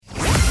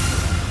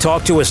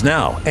Talk to us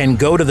now and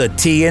go to the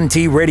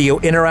TNT Radio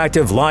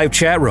Interactive Live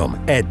chat room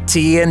at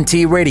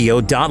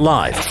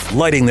tntradio.live.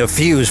 Lighting the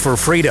fuse for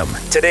freedom.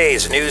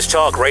 Today's News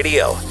Talk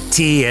Radio,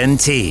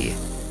 TNT.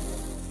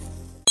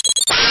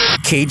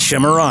 Kate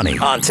Shemirani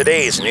on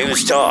today's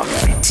News Talk,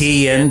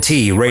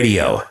 TNT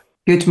Radio.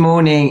 Good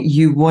morning,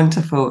 you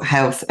wonderful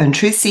health and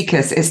truth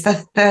seekers. It's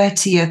the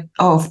 30th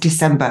of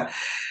December,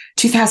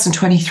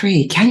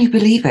 2023. Can you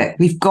believe it?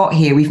 We've got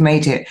here, we've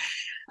made it.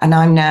 And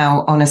I'm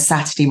now on a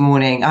Saturday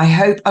morning. I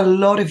hope a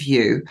lot of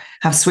you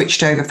have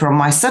switched over from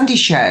my Sunday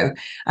show.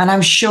 And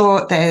I'm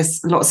sure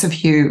there's lots of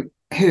you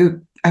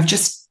who have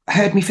just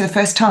heard me for the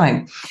first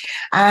time.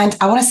 And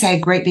I want to say a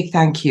great big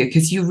thank you,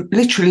 because you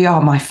literally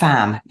are my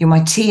fam. You're my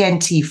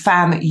TNT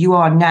fam. You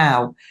are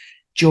now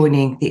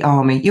joining the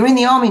army. You're in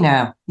the army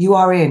now. You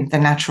are in the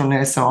Natural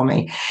Nurse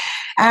Army.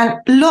 And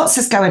lots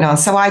is going on.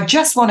 So I'm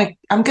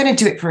going to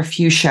do it for a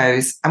few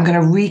shows. I'm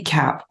going to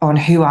recap on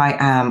who I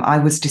am. I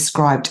was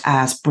described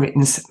as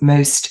Britain's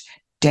most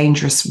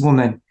dangerous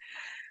woman,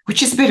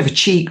 which is a bit of a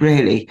cheat,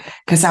 really,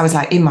 because I was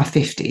like in my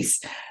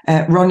 50s,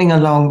 running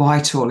along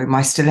Whitehall in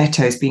my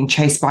stilettos, being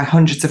chased by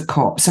hundreds of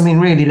cops. I mean,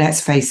 really,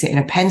 let's face it, in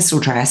a pencil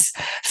dress.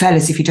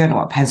 Fellas, if you don't know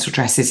what a pencil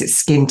dress is, it's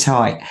skin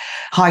tight.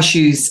 High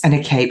shoes and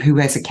a cape. Who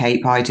wears a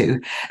cape? I do.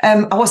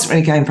 I wasn't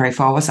really going very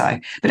far, was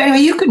I? But anyway,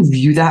 you can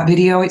view that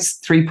video. It's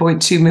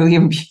 3.2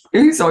 million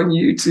views on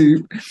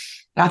YouTube.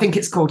 I think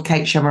it's called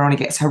Kate Shemirani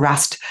Gets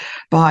Harassed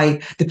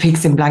by the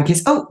Pigs in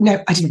Blankets. Oh,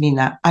 no, I didn't mean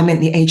that. I meant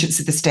the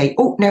agents of the state.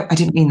 Oh, no, I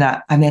didn't mean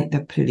that. I meant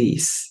the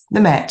police, the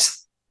Met.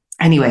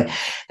 Anyway,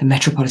 the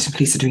Metropolitan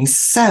Police are doing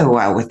so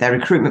well with their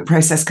recruitment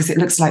process, because it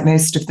looks like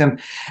most of them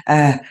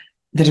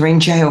that are in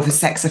jail for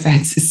sex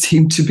offences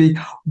seem to be,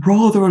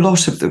 rather a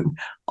lot of them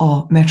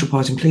are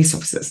Metropolitan Police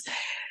officers.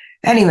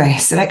 Anyway,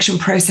 selection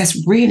process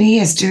really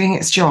is doing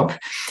its job.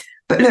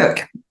 But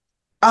look,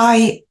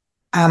 I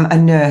am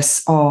a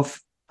nurse of,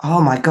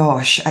 oh my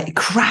gosh,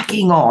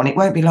 cracking on. It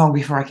won't be long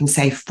before I can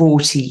say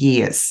 40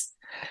 years.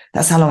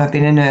 That's how long I've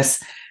been a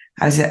nurse.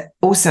 I was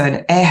also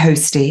an air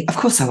hostie. Of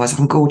course I was.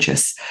 I'm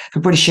gorgeous.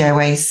 For British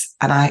Airways.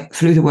 And I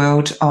flew the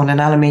world on an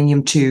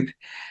aluminium tube.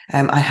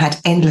 I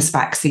had endless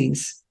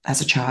vaccines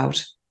as a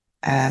child,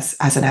 as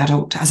an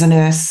adult, as a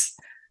nurse,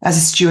 as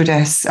a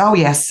stewardess. Oh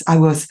yes, I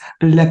was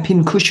le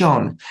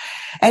pincushion.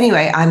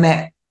 Anyway, I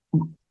met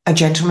a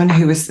gentleman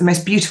who was the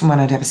most beautiful man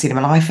I'd ever seen in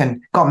my life,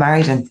 and got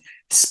married and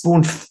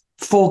spawned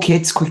 4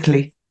 kids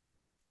quickly.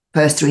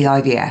 First 3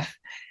 IVF,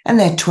 and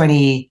they're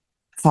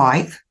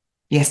 25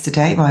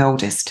 yesterday, my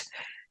oldest,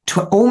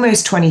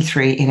 almost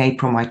 23 in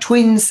April, my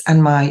twins,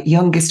 and my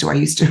youngest, who I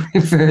used to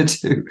refer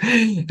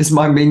to as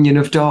my minion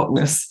of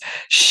darkness,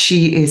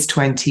 she is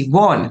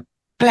 21.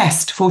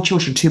 Blessed, 4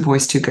 children, 2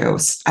 boys, 2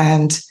 girls.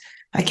 And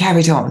I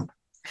carried on.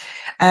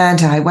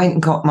 And I went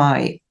and got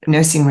my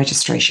nursing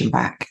registration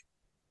back.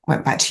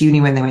 Went back to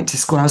uni when they went to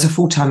school. I was a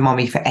full-time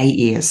mommy for 8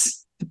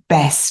 years. The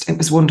best. It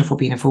was wonderful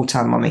being a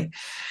full-time mommy.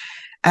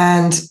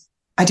 And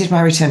I did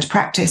my return to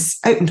practice,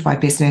 opened my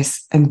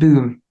business, and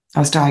boom, I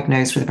was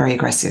diagnosed with a very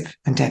aggressive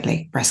and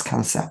deadly breast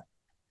cancer,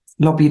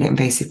 lobular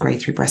invasive grade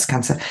 3 breast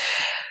cancer.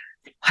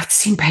 I'd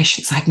seen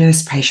patients, I'd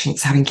nursed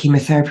patients having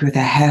chemotherapy with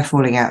their hair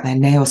falling out, their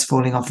nails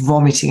falling off,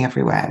 vomiting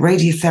everywhere,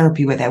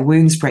 radiotherapy where their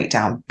wounds break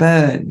down,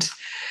 burned.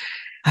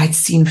 I'd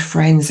seen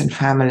friends and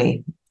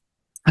family.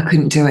 I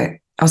couldn't do it.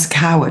 I was a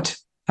coward.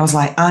 I was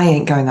like, I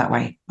ain't going that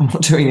way. I'm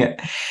not doing it.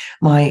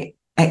 My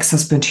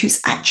ex-husband, who's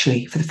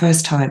actually, for the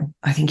first time,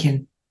 I think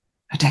in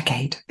a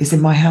decade, is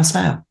in my house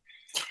now.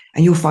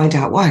 And you'll find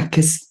out why,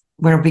 because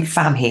we're a big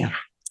fam here.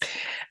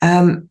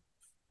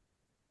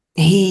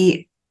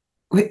 He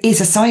is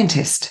a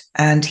scientist,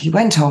 and he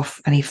went off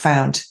and he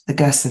found the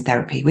Gerson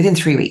therapy within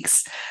 3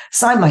 weeks.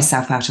 Signed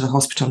myself out of the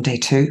hospital on day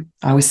 2.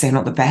 I always say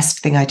not the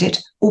best thing I did,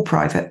 all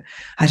private.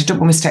 I had a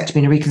double mastectomy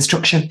and a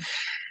reconstruction.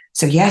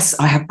 So yes,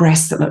 I have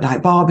breasts that look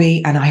like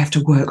Barbie, and I have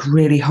to work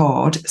really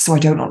hard so I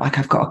don't look like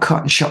I've got a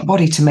cut and shot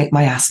body to make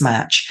my ass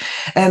match.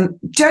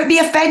 Don't be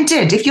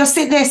offended if you're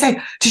sitting there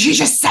saying, did you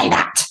just say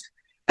that?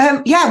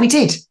 Yeah, we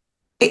did.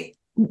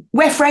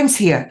 We're friends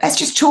here. Let's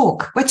just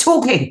talk. We're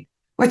talking.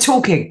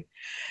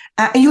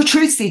 And you're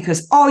truth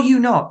seekers, are you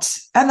not?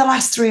 And the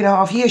last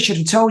 3.5 years should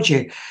have told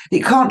you that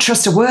you can't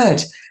trust a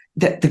word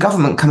that the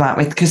government come out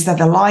with, because they're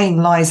the lying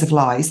lies of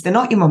lies. They're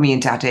not your mummy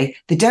and daddy.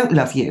 They don't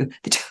love you.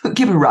 They don't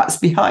give a rat's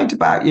behind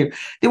about you.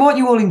 They want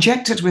you all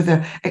injected with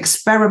an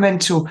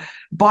experimental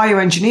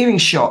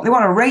bioengineering shot. They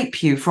want to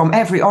rape you from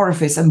every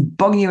orifice and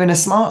bung you in a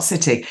smart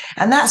city.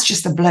 And that's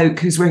just the bloke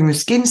who's wearing the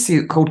skin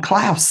suit called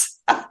Klaus.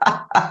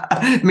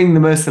 Ming the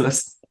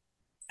Merciless.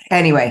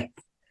 Anyway,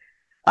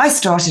 I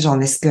started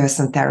on this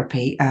Gerson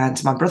therapy,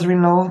 and my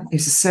brother-in-law,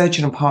 who's a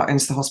surgeon and part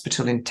owns the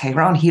hospital in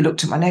Tehran, he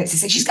looked at my notes. He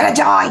said, she's going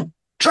to die.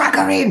 Drag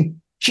her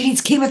in. She needs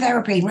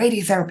chemotherapy,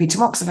 radiotherapy,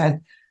 tamoxifen,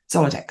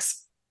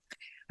 Zoladex.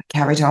 I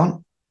carried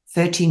on.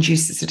 13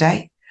 juices a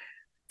day,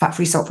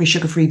 fat-free, salt-free,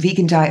 sugar-free,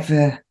 vegan diet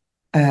for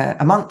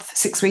a month,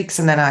 6 weeks.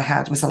 And then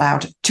I was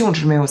allowed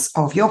 200 mils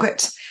of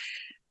yogurt,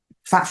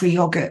 fat-free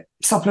yogurt,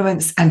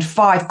 supplements, and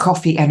 5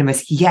 coffee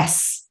enemas.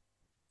 Yes,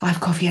 5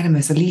 coffee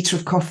enemas, a litre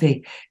of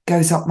coffee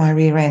goes up my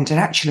rear end. And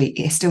actually,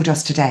 it still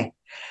does today.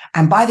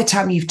 And by the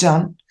time you've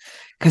done,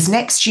 because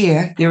next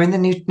year you're in the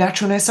new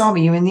Natural Nurse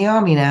Army, you're in the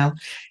army now,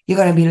 you're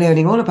going to be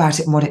learning all about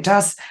it and what it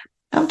does.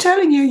 I'm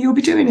telling you, you'll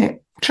be doing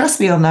it.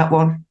 Trust me on that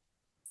one.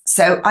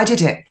 So I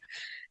did it.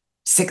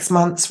 6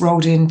 months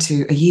rolled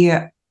into a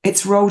year.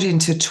 It's rolled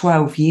into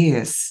 12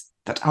 years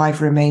that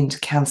I've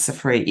remained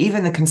cancer-free.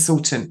 Even the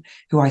consultant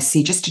who I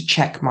see just to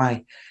check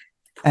my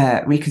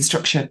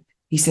reconstruction,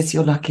 he says,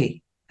 you're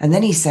lucky. And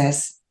then he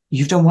says,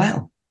 you've done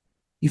well.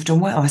 You've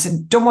done well. I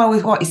said, done well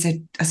with what? I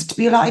said, to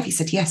be alive? He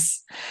said,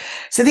 yes.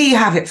 So there you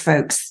have it,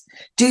 folks.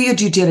 Do your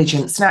due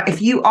diligence. Now,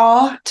 if you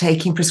are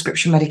taking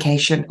prescription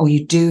medication or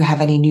you do have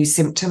any new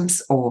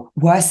symptoms or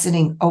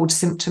worsening old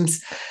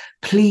symptoms,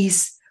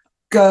 please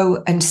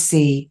go and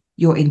see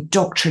your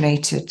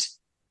indoctrinated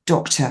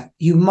doctor.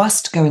 You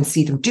must go and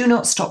see them. Do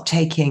not stop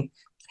taking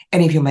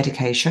any of your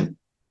medication.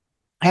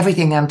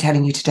 Everything I'm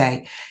telling you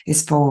today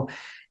is for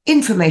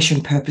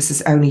information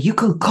purposes only. You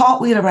can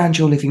cartwheel around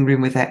your living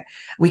room with it.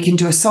 We can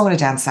do a song and a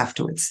dance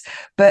afterwards,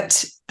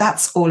 but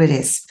that's all it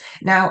is.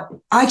 Now,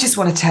 I just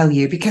want to tell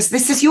you, because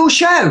this is your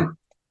show.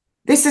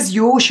 This is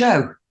your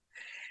show.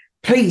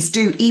 Please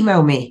do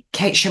email me,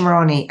 Kate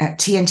Shemirani at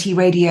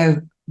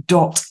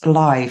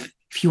tntradio.live,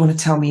 if you want to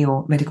tell me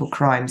your medical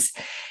crimes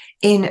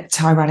in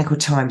tyrannical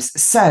times.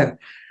 So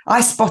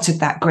I spotted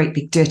that great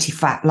big dirty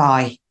fat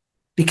lie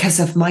because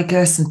of my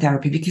Gerson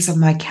therapy, because of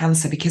my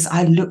cancer, because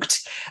I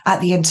looked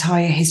at the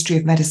entire history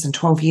of medicine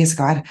 12 years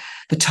ago. I had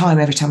the time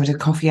every time I did a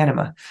coffee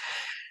enema.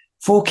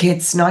 4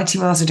 kids, 90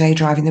 miles a day,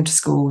 driving them to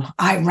school.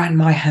 I ran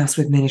my house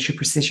with miniature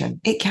precision.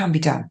 It can be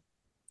done.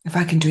 If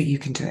I can do it, you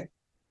can do it.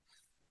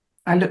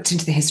 I looked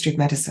into the history of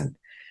medicine.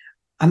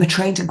 I'm a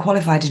trained and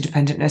qualified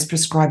independent nurse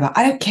prescriber.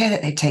 I don't care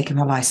that they've taken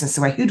my license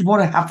away. Who'd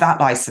want to have that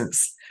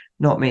license?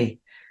 Not me,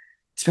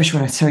 especially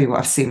when I tell you what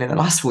I've seen in the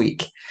last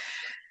week.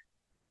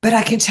 But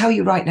I can tell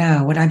you right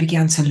now, when I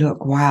began to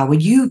look, wow,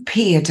 when you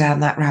peer down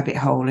that rabbit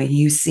hole and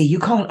you see, you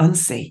can't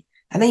unsee.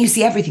 And then you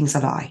see everything's a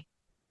lie.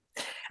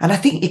 And I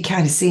think you're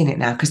kind of seeing it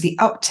now because the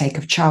uptake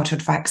of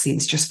childhood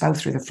vaccines just fell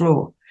through the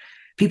floor.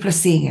 People are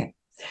seeing it.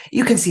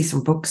 You can see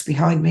some books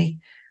behind me.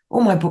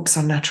 All my books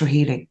on natural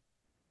healing.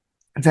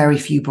 Very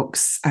few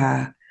books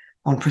on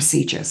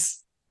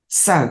procedures.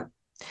 So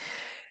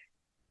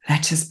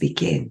let us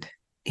begin.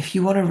 If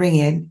you want to ring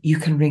in, you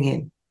can ring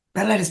in.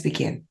 But let us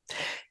begin.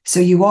 So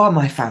you are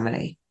my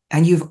family,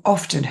 and you've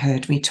often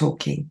heard me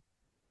talking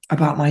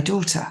about my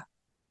daughter.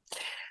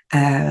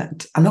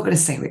 And I'm not going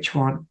to say which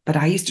one, but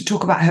I used to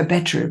talk about her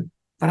bedroom.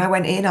 When I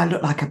went in, I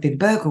looked like I'd been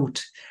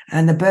burgled,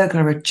 and the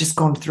burglar had just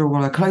gone through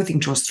all her clothing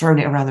drawers, thrown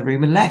it around the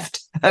room and left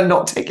and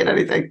not taken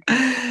anything.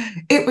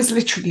 It was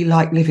literally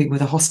like living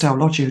with a hostile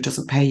lodger who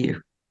doesn't pay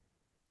you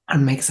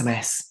and makes a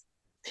mess.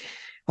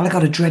 Well, I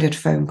got a dreaded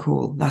phone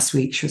call last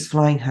week. She was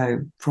flying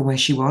home from where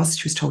she was.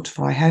 She was told to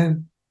fly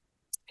home.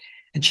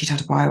 And she'd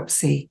had a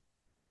biopsy,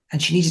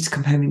 and she needed to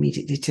come home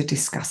immediately to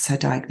discuss her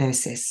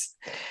diagnosis.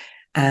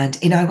 And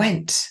in I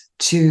went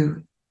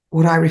to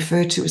what I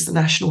refer to as the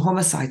National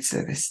Homicide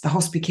Service, the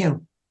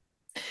hospital.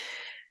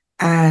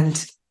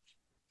 And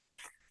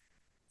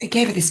it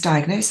gave her this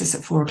diagnosis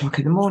at 4:00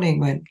 in the morning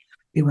when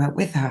we weren't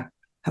with her.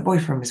 Her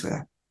boyfriend was with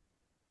her.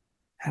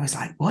 I was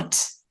like,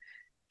 what?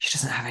 She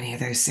doesn't have any of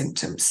those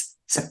symptoms.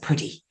 It's a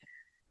pretty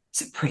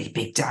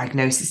big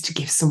diagnosis to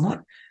give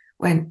someone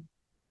when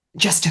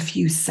just a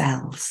few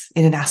cells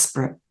in an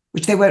aspirate,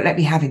 which they won't let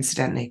me have,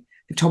 incidentally.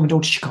 They've told my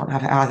daughter she can't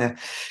have it either,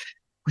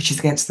 which is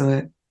against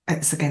the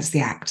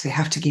act. They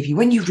have to give you,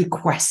 when you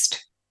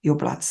request your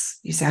bloods,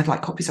 you say, I'd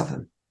like copies of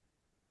them.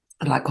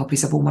 I'd like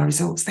copies of all my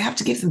results. They have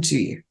to give them to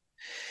you.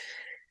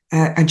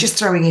 And just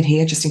throwing in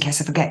here, just in case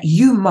I forget,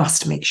 you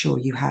must make sure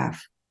you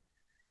have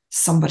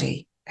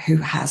somebody who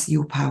has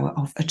your power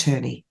of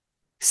attorney,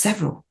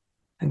 several,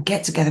 and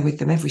get together with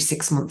them every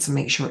 6 months and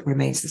make sure it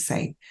remains the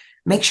same.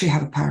 Make sure you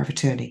have a power of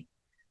attorney.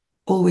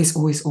 Always,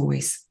 always,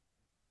 always.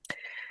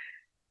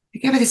 They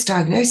gave me this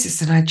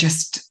diagnosis and I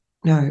just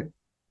know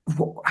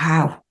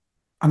how.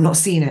 I'm not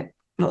seeing it.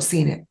 Not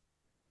seeing it.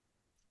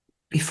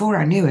 Before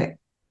I knew it,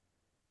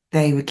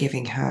 they were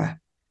giving her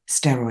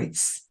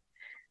steroids.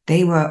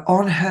 They were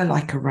on her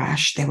like a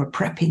rash. They were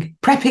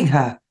prepping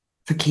her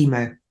for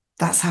chemo.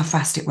 That's how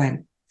fast it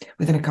went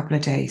within a couple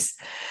of days.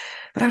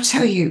 But I'll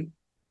tell you,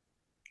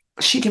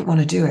 she didn't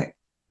want to do it.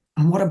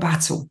 And what a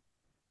battle.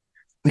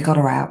 We got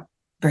her out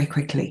very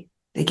quickly.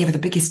 They gave her the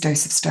biggest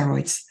dose of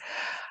steroids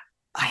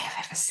I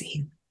have ever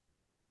seen.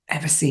 I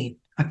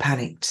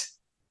panicked.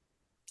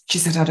 She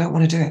said, I don't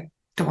want to do it.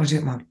 Don't want to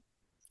do it, Mum.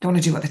 Don't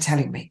want to do what they're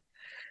telling me.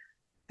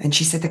 And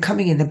she said, they're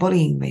coming in, they're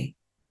bullying me.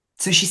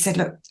 So she said,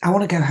 look, I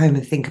want to go home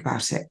and think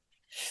about it.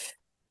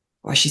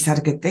 Well, she's had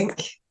a good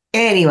think.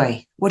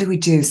 Anyway, what do we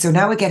do? So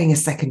now we're getting a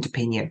second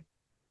opinion.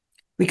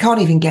 We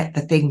can't even get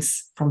the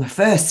things from the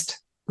first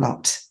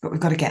lot, but we've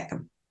got to get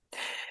them.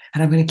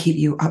 And I'm going to keep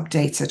you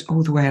updated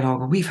all the way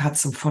along. And we've had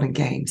some fun and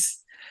games.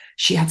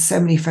 She had so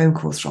many phone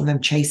calls from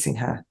them chasing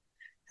her.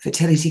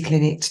 Fertility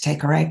clinic to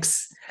take her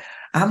eggs.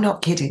 I'm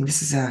not kidding.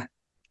 This is a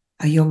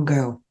young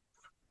girl.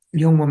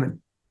 young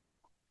woman.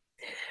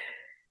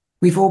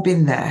 We've all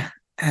been there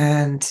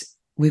and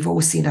we've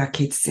all seen our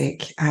kids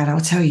sick. And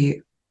I'll tell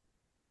you,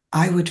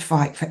 I would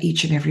fight for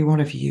each and every one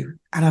of you,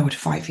 and I would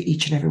fight for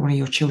each and every one of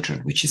your children,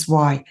 which is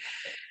why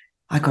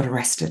I got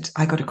arrested.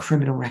 I got a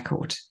criminal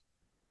record.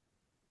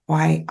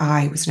 Why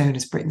I was known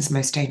as Britain's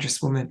most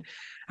dangerous woman.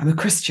 I'm a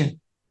Christian.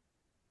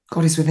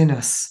 God is within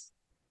us.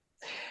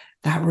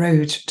 That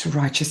road to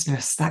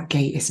righteousness, that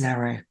gate is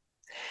narrow.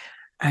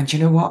 And you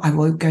know what? I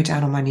won't go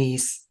down on my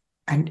knees.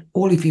 And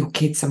all of your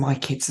kids are my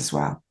kids as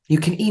well. You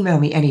can email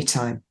me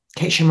anytime,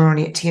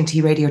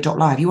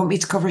 Shemirani@tntradio.live. You want me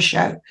to cover a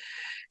show?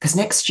 Because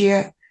next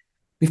year,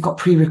 we've got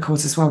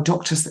pre-records as well,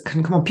 doctors that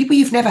can come on, people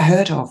you've never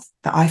heard of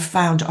that I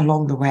found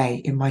along the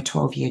way in my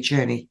 12-year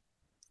journey.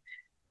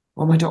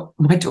 Well,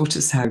 my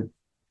daughter's home.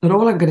 But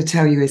all I'm going to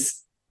tell you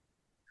is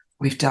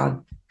we've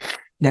done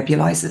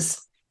nebulizers.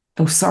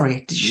 Oh,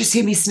 sorry. Did you just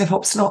hear me sniff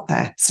up snot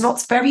there?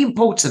 Snot's very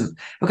important.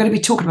 We're going to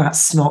be talking about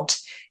snot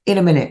in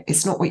a minute.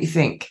 It's not what you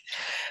think.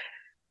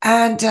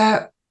 And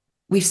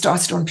we've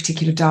started on a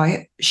particular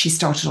diet. She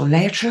started on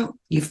Laetrile.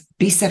 You've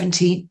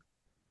B17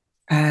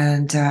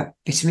 and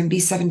vitamin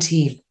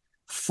B17,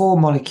 4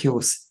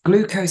 molecules,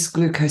 glucose,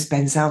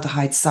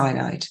 benzaldehyde,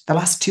 cyanide. The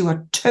last 2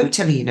 are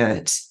totally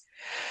inert.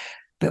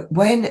 But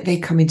when they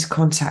come into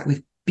contact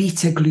with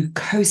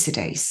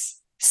beta-glucosidase,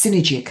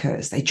 synergy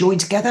occurs. They join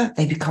together,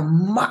 they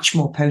become much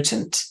more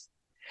potent.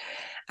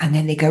 And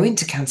then they go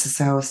into cancer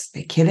cells,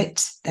 they kill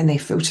it, then they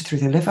filter through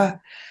the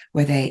liver,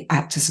 where they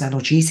act as an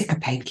analgesic, a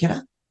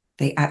painkiller.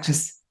 They act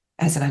as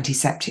an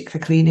antiseptic for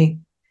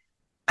cleaning,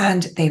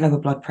 and they lower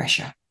blood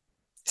pressure.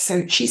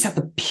 So she's had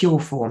the pure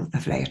form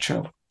of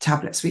Laetrile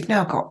tablets. We've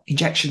now got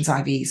injections,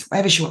 IVs,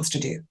 whatever she wants to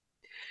do.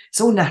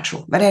 It's all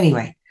natural. But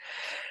anyway,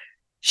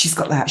 she's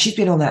got that. She's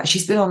been on that.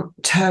 She's been on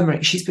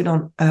turmeric. She's been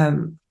on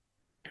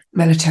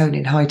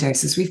melatonin, high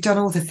doses. We've done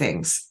all the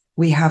things.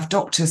 We have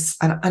doctors,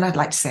 and I'd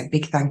like to say a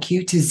big thank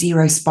you to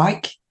Zero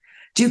Spike.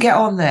 Do get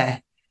on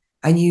there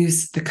and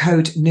use the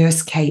code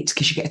Nurse Kate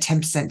because you get a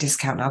 10%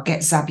 discount. I'll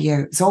get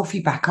Zabio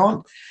Zolfi back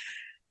on.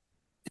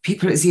 The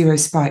people at Zero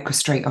Spike were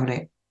straight on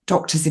it.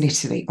 Doctors in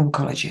Italy,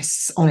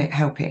 oncologists on it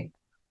helping.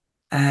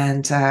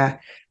 And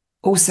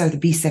also the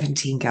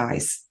B17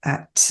 guys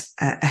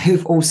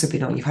who've also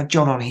been on. You've had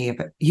John on here,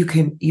 but you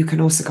can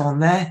also go on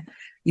there.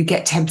 You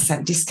get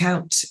 10%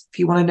 discount. If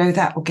you want to know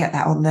that, we'll get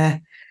that on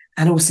there.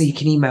 And also you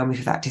can email me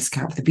for that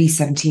discount for the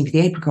B17, for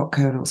the apricot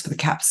kernels, for the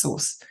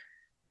capsules,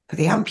 for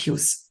the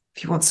ampules.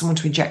 If you want someone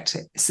to inject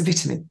it, it's a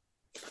vitamin.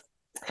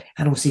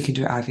 And also you can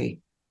do it IV.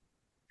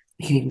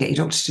 You can even get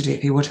your doctor to do it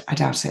if you would. I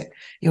doubt it.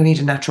 You'll need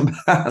a natural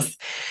bath.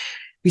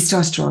 We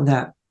started on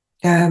that.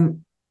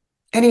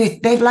 Anyway,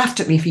 they've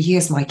laughed at me for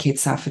years, my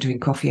kids have, for doing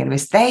coffee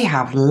enemies. They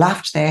have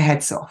laughed their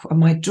heads off. And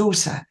my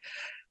daughter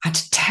had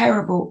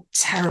terrible,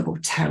 terrible,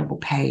 terrible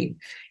pain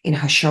in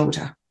her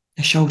shoulder,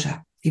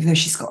 even though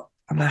she's got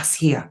a mass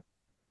here,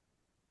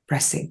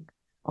 pressing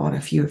on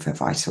a few of her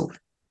vital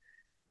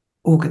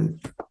organ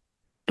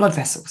blood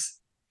vessels.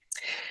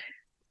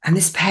 And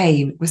this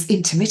pain was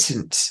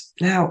intermittent.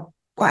 Now,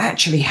 what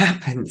actually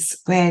happens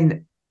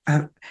when,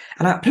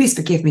 please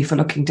forgive me for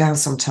looking down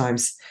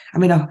sometimes. I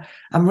mean,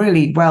 I'm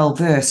really well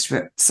versed,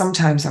 but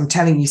sometimes I'm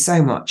telling you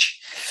so much.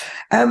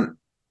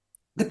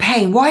 The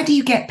pain, why do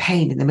you get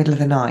pain in the middle of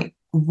the night?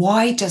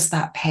 Why does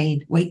that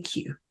pain wake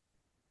you?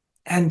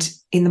 And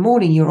in the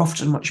morning, you're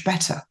often much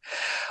better.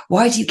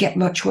 Why do you get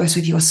much worse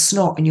with your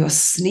snot and your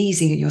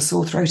sneezing and your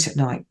sore throat at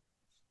night?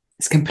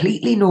 It's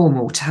completely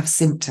normal to have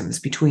symptoms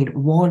between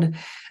 1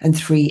 and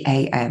 3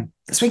 a.m.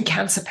 That's when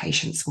cancer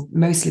patients will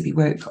mostly be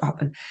woken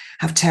up and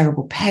have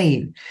terrible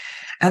pain.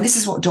 And this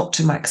is what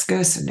Dr. Max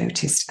Gerson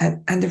noticed.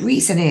 And the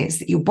reason is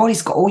that your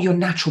body's got all your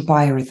natural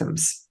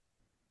biorhythms.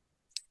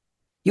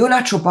 Your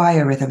natural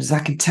biorhythms, I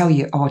can tell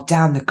you, are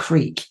down the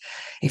creek.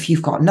 If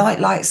you've got night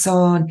lights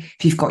on,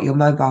 if you've got your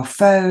mobile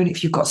phone,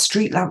 if you've got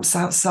street lamps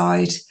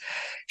outside,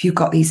 if you've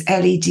got these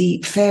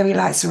LED fairy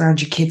lights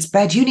around your kid's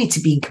bed, you need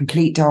to be in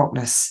complete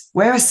darkness.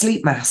 Wear a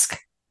sleep mask.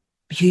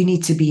 You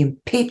need to be in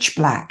pitch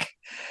black.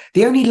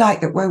 The only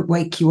light that won't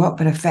wake you up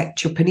and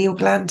affect your pineal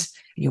gland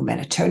and your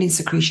melatonin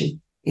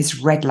secretion is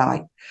red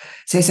light.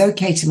 So it's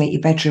okay to make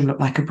your bedroom look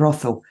like a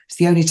brothel. It's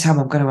the only time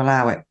I'm going to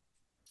allow it.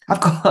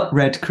 I've got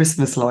red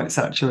Christmas lights,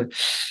 actually.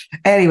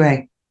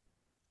 Anyway,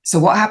 so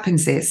what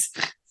happens is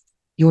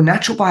your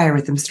natural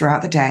biorhythms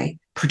throughout the day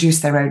produce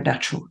their own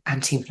natural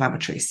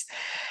anti-inflammatories.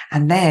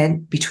 And then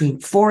between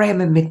 4 a.m.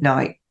 and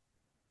midnight,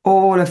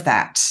 all of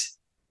that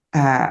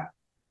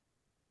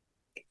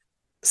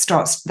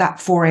starts, that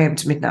 4 a.m.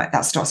 to midnight,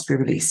 that starts to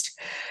be released.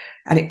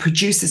 And it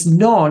produces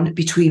none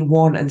between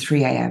 1 and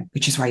 3 a.m.,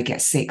 which is why you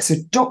get sick. So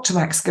Dr.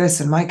 Max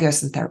Gerson, my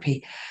Gerson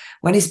therapy,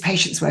 when his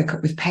patients woke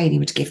up with pain, he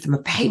would give them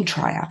a pain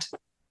triad.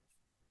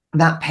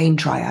 And that pain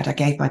triad I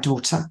gave my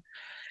daughter,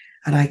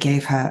 and I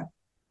gave her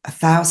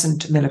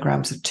 1,000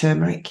 milligrams of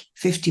turmeric,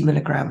 50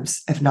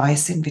 milligrams of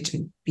niacin,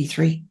 vitamin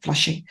B3,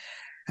 flushing,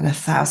 and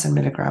 1,000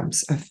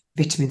 milligrams of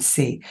vitamin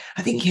C.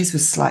 I think his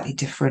was slightly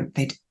different.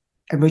 They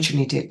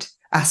originally did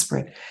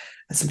aspirin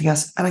and something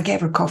else. And I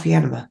gave her a coffee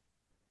enema.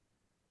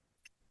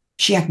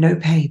 She had no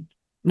pain,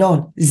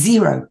 none,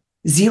 zero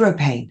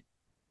pain.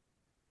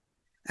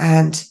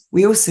 And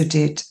we also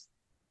did,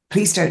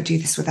 please don't do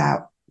this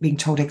without being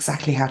told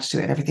exactly how to do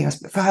it and everything else.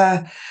 But for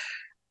her,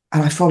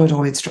 and I followed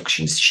all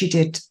instructions, she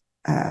did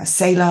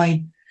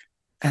saline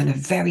and a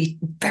very,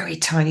 very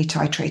tiny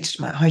titrated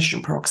amount of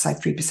hydrogen peroxide,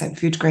 3%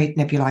 food grade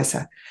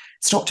nebulizer.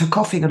 Stopped her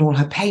coughing and all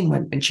her pain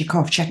went when she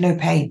coughed. She had no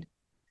pain.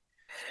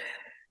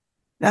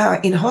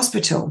 Now, in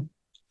hospital,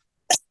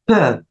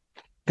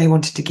 they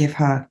wanted to give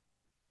her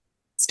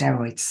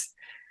steroids.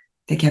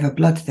 They gave her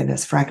blood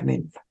thinners,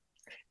 Fragmin.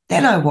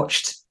 Then I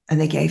watched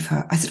and they gave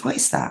her, I said, what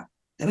is that?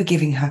 They were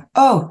giving her,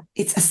 oh,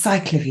 it's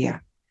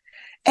acyclovir.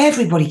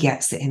 Everybody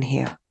gets it in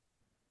here.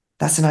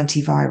 That's an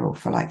antiviral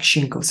for like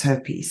shingles,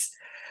 herpes.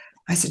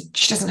 I said,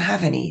 she doesn't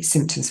have any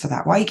symptoms for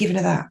that. Why are you giving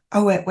her that?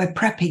 Oh, we're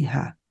prepping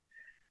her.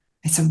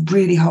 It's a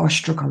really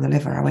harsh drug on the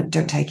liver. I went,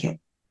 don't take it.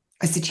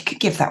 I said, you could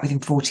give that within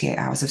 48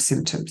 hours of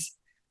symptoms.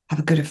 Have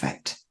a good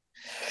effect.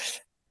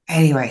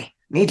 Anyway,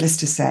 needless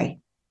to say,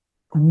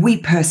 we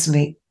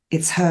personally,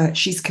 it's her.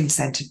 She's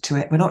consented to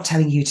it. We're not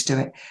telling you to do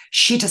it.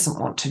 She doesn't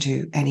want to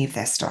do any of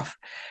their stuff.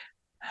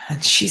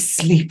 And she's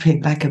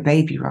sleeping like a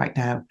baby right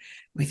now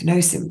with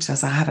no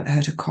symptoms. I haven't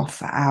heard her cough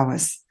for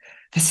hours.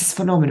 This is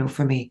phenomenal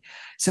for me.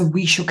 So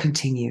we shall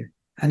continue.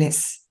 And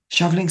it's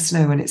shoveling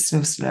snow and it's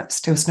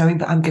still snowing,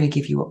 but I'm going to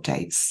give you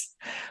updates.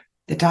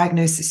 The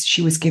diagnosis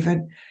she was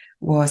given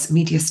was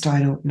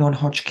mediastinal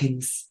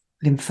non-Hodgkin's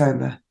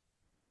lymphoma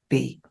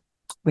B,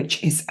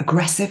 which is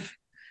aggressive,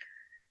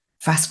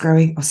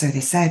 fast-growing, or so they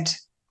said.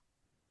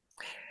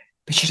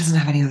 But she doesn't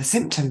have any other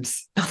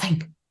symptoms.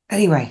 Nothing.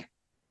 Anyway,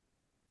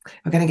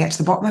 we're going to get to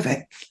the bottom of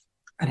it.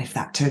 And if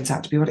that turns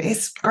out to be what it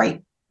is,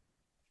 great.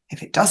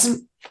 If it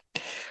doesn't,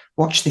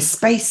 watch this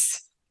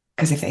space,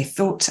 because if they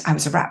thought I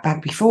was a rat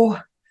bag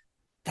before,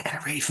 they're going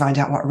to really find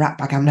out what a rat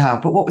bag I am now.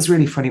 But what was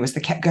really funny was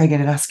they kept going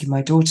in and asking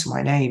my daughter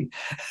my name.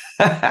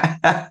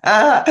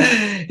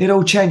 It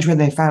all changed when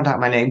they found out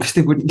my name because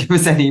they wouldn't give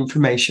us any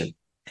information.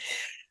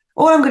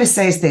 All I'm going to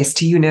say is this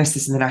to you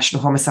nurses in the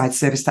National Homicide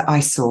Service that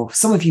I saw.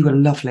 Some of you were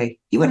lovely.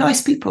 You were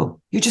nice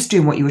people. You're just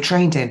doing what you were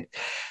trained in.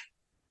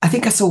 I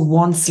think I saw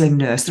one slim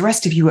nurse. The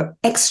rest of you were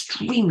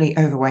extremely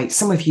overweight.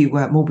 Some of you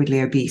were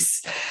morbidly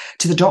obese.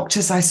 To the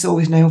doctors I saw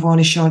with nail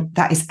varnish on,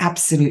 that is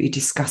absolutely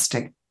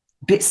disgusting.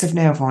 Bits of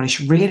nail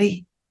varnish,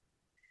 really?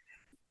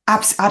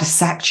 I'd have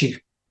sacked you.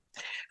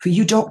 For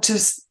you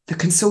doctors, the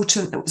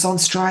consultant that was on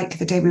strike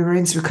the day we were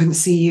in, so we couldn't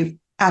see you,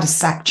 I'd have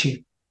sacked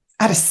you.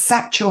 I'd have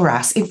sacked your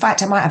ass. In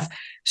fact, I might have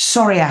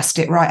sorry-assed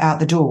it right out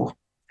the door,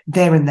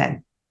 there and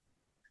then.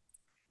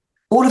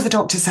 All of the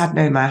doctors had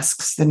no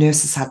masks. The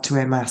nurses had to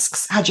wear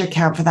masks. How do you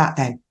account for that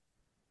then?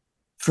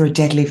 For a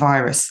deadly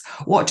virus?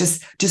 What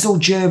does all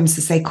germs,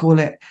 as they call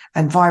it,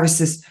 and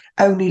viruses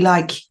only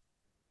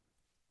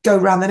go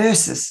around the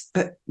nurses?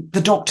 But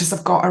the doctors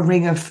have got a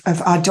ring of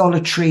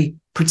idolatry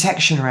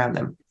protection around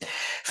them.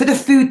 For the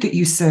food that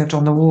you served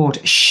on the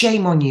ward,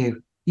 shame on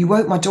you. You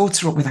woke my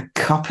daughter up with a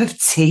cup of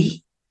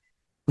tea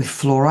with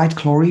fluoride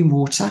chlorine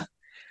water.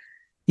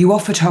 You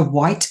offered her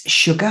white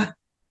sugar.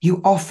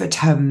 You offered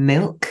her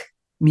milk.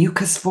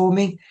 Mucus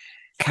forming,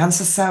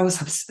 cancer cells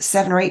have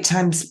 7 or 8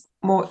 times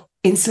more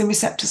insulin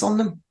receptors on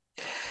them.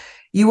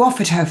 You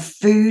offered her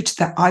food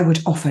that I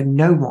would offer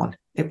no one.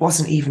 It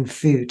wasn't even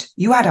food.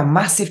 You had a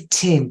massive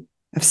tin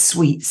of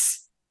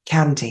sweets,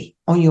 candy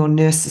on your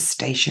nurse's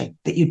station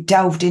that you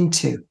delved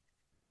into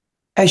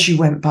as you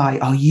went by.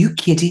 Are you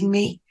kidding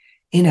me?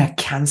 In a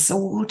cancer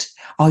ward?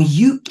 Are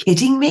you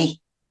kidding me?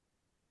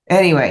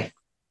 Anyway,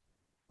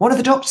 one of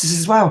the doctors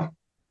as well.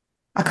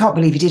 I can't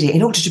believe he did it.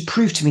 In order to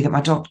prove to me that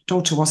my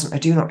daughter wasn't a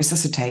do not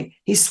resuscitate,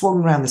 he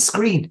swung around the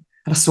screen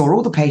and I saw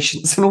all the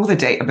patients and all the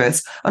date of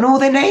births and all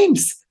their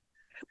names.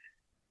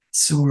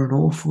 Saw an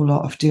awful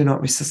lot of do not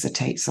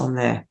resuscitates on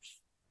there.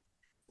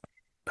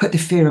 Put the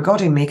fear of God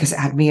in me because it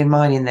had me and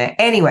mine in there.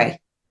 Anyway,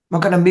 I'm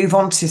going to move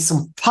on to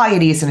some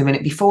pioneers in a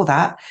minute. Before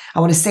that, I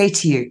want to say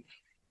to you,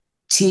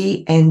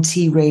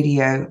 TNT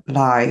Radio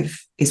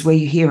Live is where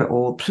you hear it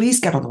all.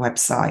 Please get on the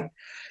website.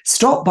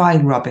 Stop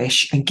buying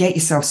rubbish and get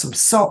yourself some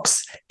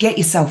socks, get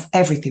yourself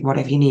everything,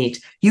 whatever you need.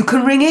 You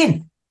can ring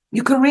in.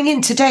 You can ring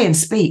in today and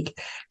speak.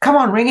 Come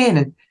on, ring in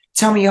and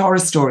tell me your horror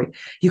story.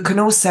 You can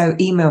also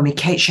email me,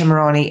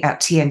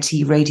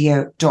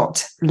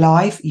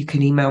 kateshemirani@tntradio.live. You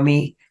can email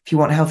me if you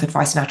want health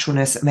advice,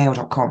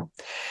 naturalnurse@mail.com.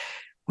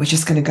 We're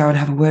just going to go and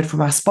have a word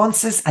from our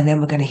sponsors, and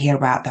then we're going to hear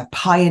about the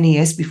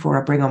pioneers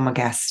before I bring on my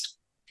guest.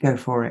 Go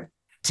for it.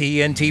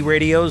 TNT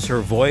Radio's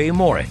Hervoy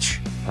Morich.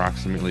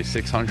 Approximately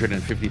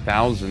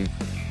 650,000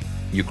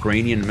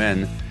 Ukrainian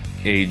men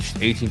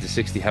aged 18 to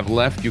 60 have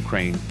left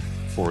Ukraine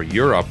for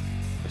Europe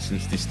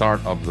since the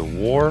start of the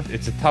war.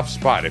 It's a tough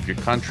spot. If your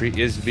country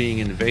is being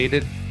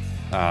invaded,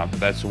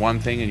 that's one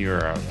thing, and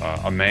you're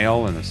a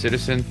male and a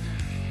citizen.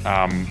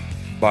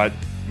 But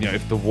you know,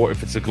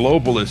 if it's a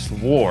globalist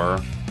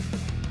war,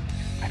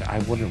 I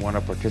wouldn't want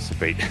to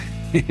participate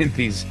in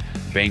these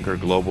banker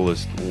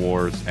globalist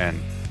wars. And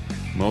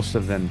Most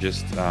of them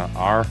just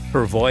are.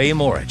 Pervoy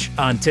Morich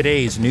on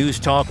today's News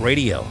Talk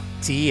Radio,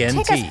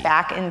 TNT. Take us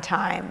back in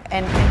time.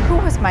 And who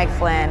was Mike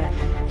Flynn?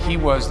 He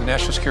was the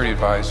National Security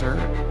Advisor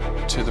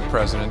to the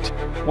president.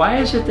 Why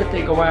is it that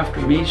they go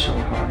after me so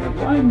hard?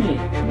 Why me?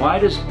 Why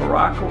does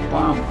Barack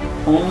Obama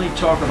only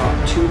talk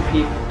about two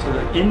people, to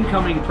the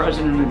incoming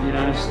president of the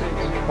United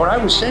States? When I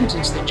was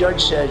sentenced, the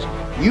judge says,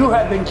 you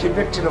have been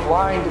convicted of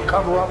lying to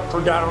cover up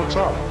for Donald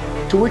Trump.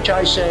 To which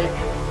I say,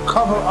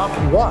 cover up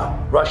what?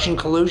 Russian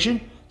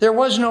collusion? There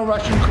was no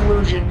Russian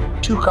collusion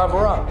to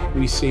cover up.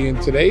 We see in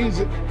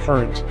today's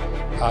current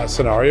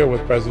scenario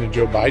with President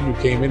Joe Biden,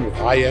 who came in with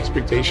high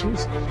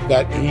expectations,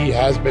 that he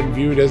has been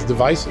viewed as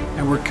divisive.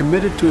 And we're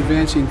committed to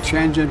advancing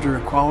transgender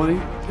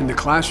equality in the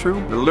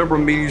classroom. The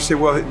liberal media say,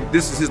 well,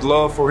 this is his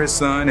love for his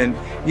son, and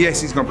yes,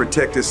 he's going to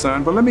protect his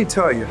son. But let me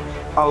tell you,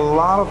 a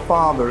lot of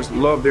fathers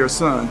love their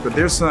sons, but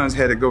their sons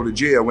had to go to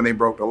jail when they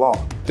broke the law.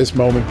 At this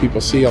moment,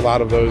 people see a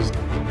lot of those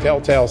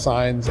telltale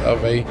signs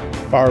of a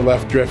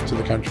far-left drift to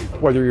the country.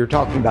 Whether you're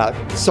talking about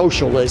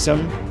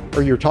socialism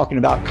or you're talking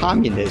about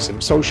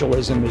communism.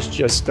 Socialism is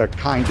just a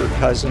kinder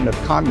cousin of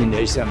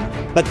communism,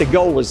 but the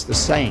goal is the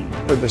same,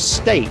 for the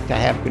state to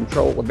have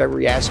control of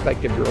every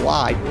aspect of your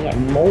life. We have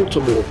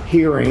multiple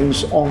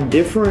hearings on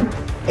different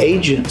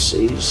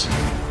agencies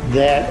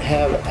that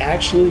have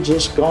actually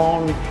just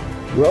gone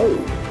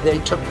rogue. They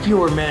took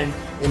fewer men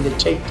in the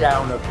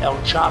takedown of El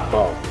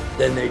Chapo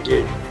than they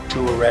did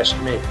to arrest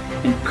me.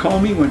 And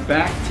Comey went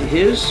back to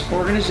his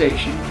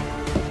organization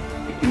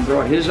and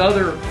brought his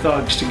other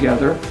thugs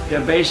together to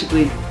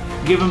basically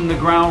give them the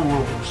ground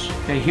rules.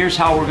 Okay, here's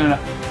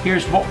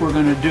what we're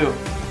gonna do.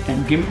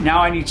 And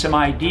now I need some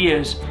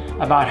ideas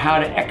about how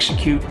to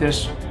execute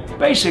this,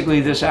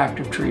 basically this act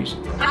of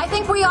treason. I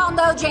think we all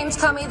know, James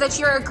Comey, that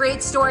you're a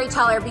great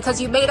storyteller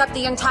because you made up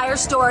the entire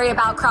story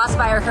about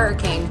Crossfire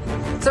Hurricane.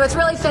 So it's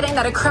really fitting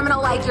that a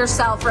criminal like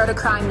yourself wrote a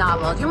crime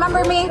novel. Do you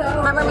remember me?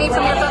 Remember me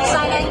from your book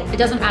signing? It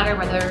doesn't matter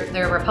whether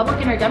they're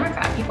Republican or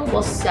Democrat. People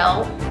will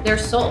sell their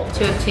soul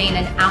to obtain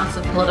an ounce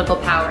of political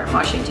power in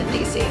Washington,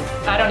 D.C.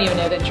 I don't even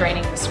know that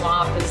draining the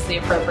swamp is the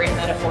appropriate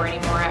metaphor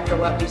anymore after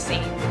what we've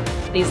seen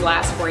these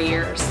last 4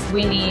 years.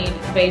 We need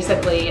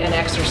basically an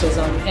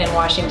exorcism in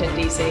Washington,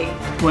 D.C.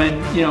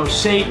 When,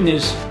 Satan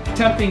is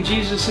tempting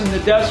Jesus in the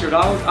desert,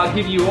 I'll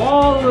give you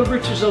all the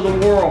riches of the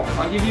world.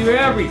 I'll give you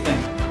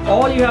everything.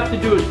 All you have to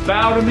do is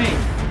bow to me.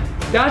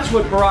 That's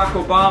what Barack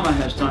Obama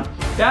has done.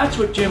 That's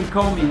what Jim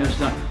Comey has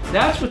done.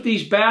 That's what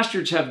these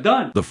bastards have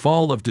done. The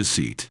Fall of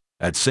Deceit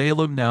at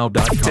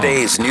salemnow.com.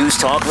 Today's News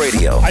Talk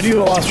Radio. I do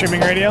a lot of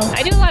streaming radio.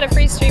 I do a lot of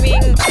free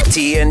streaming.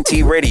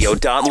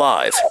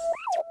 TNTradio.live.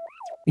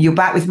 You're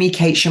back with me,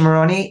 Kate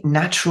Shemirani,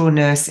 natural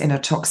nurse in a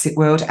toxic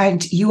world,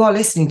 and you are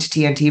listening to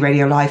TNT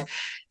Radio Live.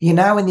 You're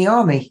now in the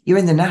army. You're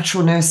in the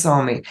natural nurse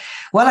army.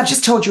 Well, I've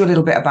just told you a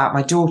little bit about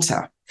my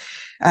daughter,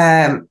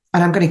 and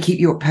I'm going to keep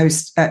you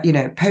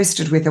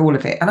posted with all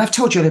of it. And I've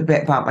told you a little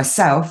bit about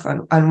myself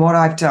and what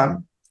I've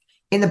done.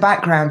 In the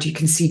background, you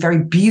can see very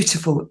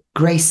beautiful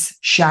Grace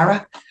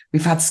Shara.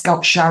 We've had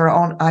Scott Shara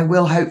on. I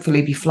will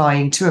hopefully be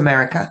flying to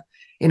America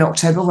in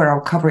October, where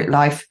I'll cover it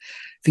live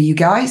for you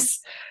guys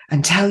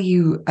and tell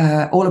you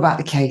all about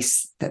the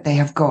case that they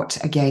have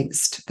got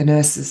against the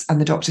nurses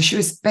and the doctor. She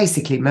was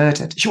basically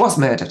murdered. She was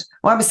murdered.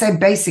 Why am I saying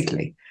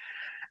basically?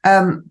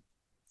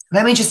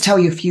 Let me just tell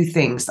you a few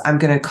things I'm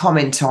going to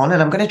comment on, and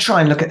I'm going to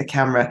try and look at the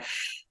camera.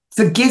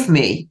 Forgive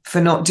me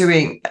for not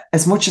doing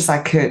as much as I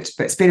could,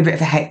 but it's been a bit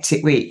of a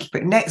hectic week.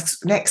 But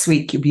next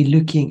week, you'll be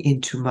looking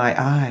into my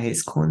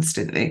eyes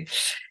constantly.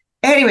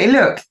 Anyway,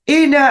 look,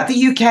 in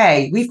the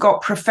UK, we've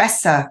got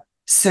Professor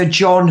Sir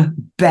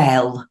John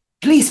Bell.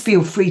 Please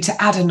feel free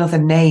to add another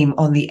name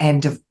on the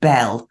end of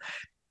Bell.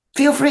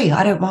 Feel free,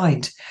 I don't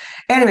mind.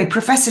 Anyway,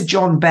 Professor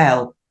John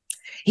Bell,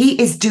 he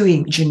is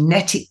doing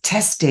genetic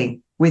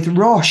testing with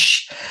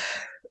Roche.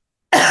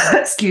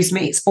 Excuse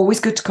me, it's always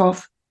good to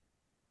cough.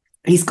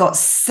 He's got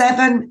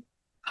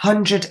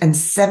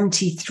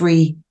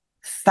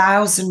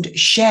 773,000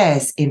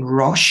 shares in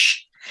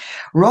Roche.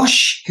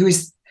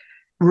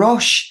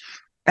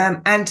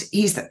 And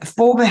he's the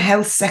former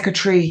Health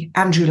Secretary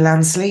Andrew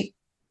Lansley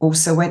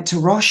also went to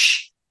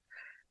Roche.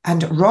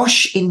 And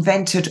Roche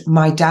invented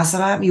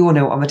midazolam. You all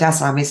know what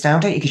midazolam is now,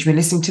 don't you? Because you've been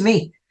listening to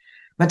me.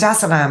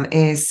 Midazolam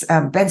is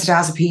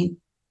benzodiazepine,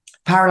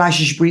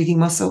 paralyzes your breathing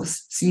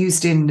muscles. It's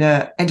used in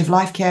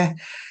end-of-life care.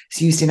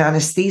 It's used in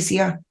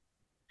anesthesia.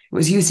 It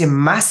was used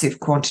in massive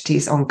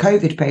quantities on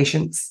COVID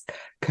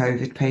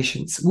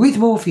patients with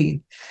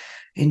morphine.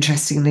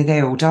 Interestingly,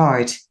 they all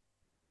died.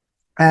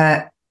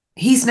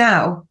 He's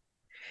now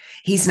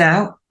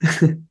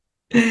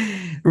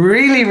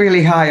really,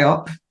 really high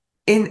up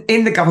in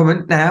the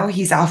government now.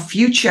 He's our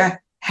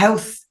future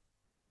health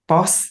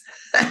boss.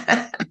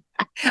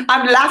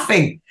 I'm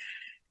laughing.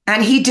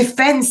 And he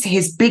defends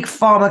his big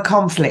pharma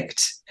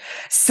conflict.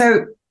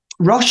 So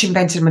Roche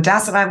invented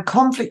midazolam.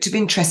 Conflict of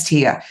interest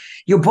here.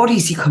 Your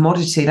body's your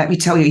commodity. Let me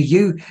tell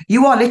you,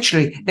 you are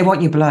literally, they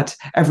want your blood,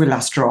 every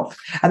last drop.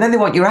 And then they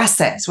want your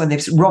assets when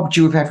they've robbed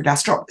you of every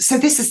last drop. So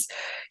this is,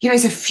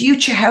 he's a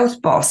future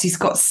health boss. He's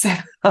got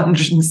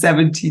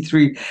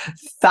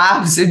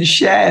 773,000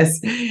 shares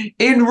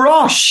in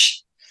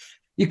Roche.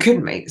 You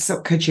couldn't make this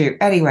up, could you?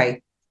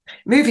 Anyway,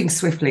 moving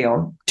swiftly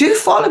on. Do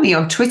follow me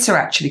on Twitter,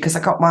 actually, because I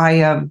got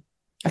my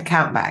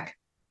account back.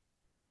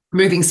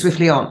 Moving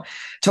swiftly on.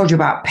 Told you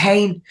about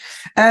pain.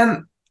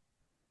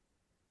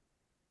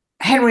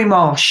 Henry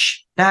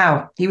Marsh.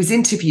 Now, he was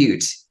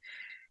interviewed.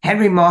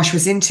 Henry Marsh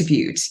was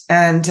interviewed,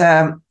 and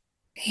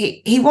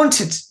he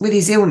wanted, with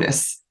his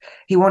illness,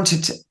 he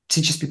wanted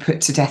to just be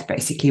put to death,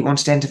 basically. He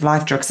wanted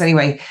end-of-life drugs.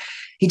 Anyway,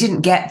 he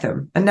didn't get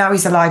them, and now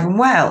he's alive and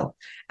well.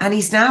 And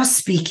he's now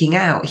speaking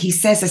out. He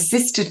says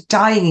assisted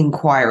dying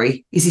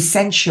inquiry is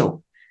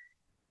essential.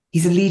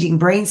 He's a leading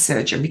brain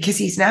surgeon, because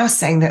he's now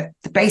saying that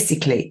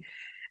basically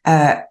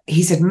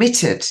he's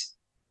admitted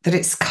that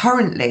it's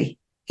currently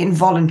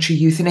involuntary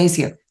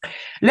euthanasia.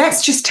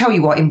 Let's just tell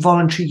you what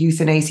involuntary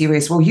euthanasia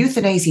is. Well,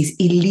 euthanasia is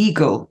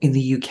illegal in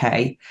the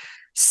UK.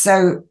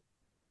 So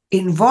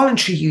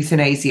involuntary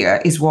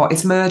euthanasia is what?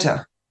 It's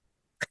murder.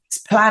 It's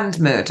planned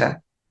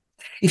murder.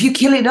 If you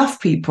kill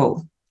enough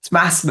people, it's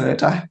mass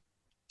murder.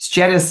 It's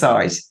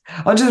genocide.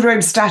 Under the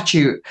Rome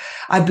Statute,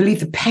 I believe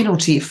the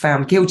penalty if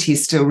found guilty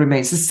still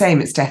remains the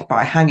same. It's death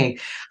by hanging.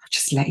 I'm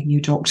just letting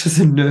you doctors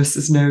and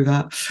nurses know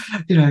that.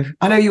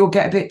 I know you'll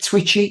get a bit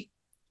twitchy,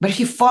 but if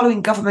you're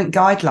following government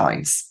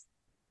guidelines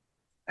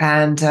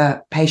and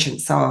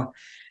patients are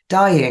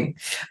dying,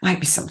 might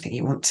be something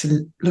you want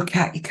to look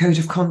at your code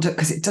of conduct,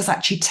 because it does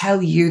actually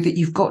tell you that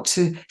you've got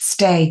to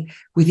stay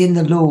within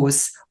the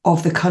laws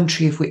of the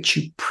country of which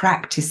you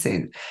practice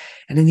in.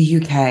 And in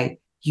the UK,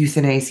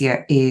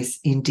 euthanasia is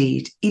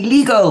indeed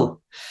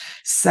illegal.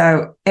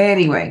 So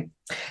anyway,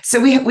 so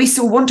we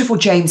saw wonderful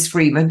James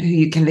Freeman, who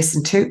you can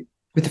listen to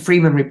with the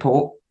Freeman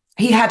Report.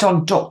 He had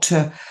on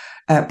Dr.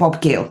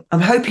 Bob Gill. I'm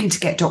hoping to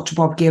get Dr.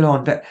 Bob Gill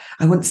on, but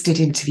I once did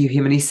interview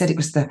him, and he said it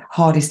was the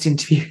hardest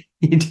interview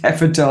he'd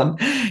ever done.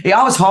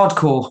 I was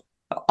hardcore.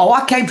 Oh,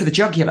 I came for the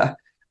jugular.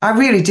 I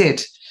really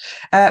did.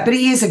 But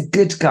he is a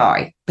good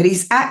guy. But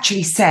he's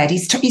actually said,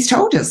 he's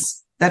told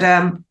us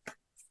that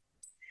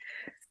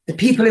the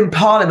people in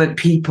Parliament,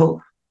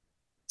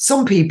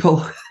 some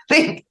people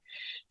think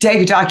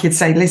David Icke could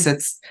say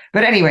lizards.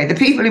 But anyway, the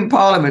people in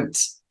Parliament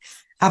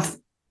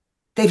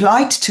they've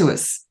lied to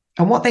us.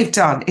 And what they've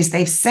done is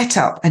they've set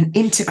up an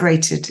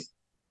integrated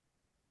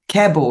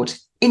care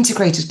boards in the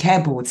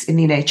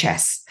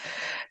NHS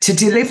to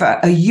deliver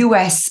a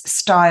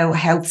US-style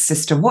health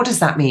system. What does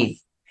that mean?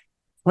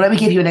 Well, let me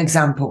give you an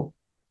example.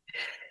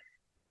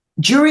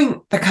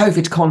 During the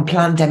COVID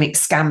pandemic,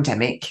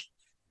 scamdemic,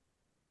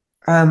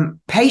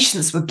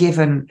 patients were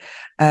given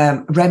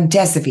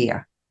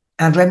remdesivir.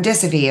 And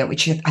remdesivir,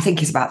 which I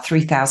think is about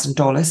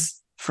 $3,000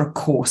 for a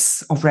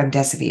course of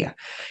remdesivir.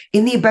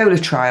 In the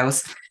Ebola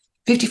trials,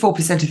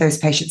 54% of those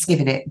patients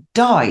given it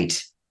died.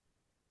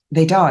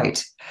 They died.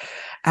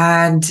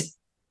 And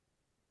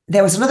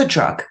there was another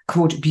drug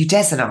called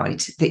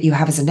budesonide that you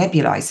have as a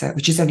nebulizer,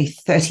 which is only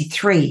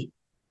 33,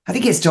 I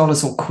think it's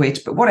dollars or quid,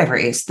 but whatever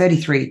it is,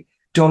 $33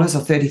 or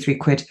 33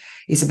 quid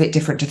is a bit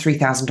different to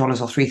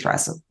 $3,000 or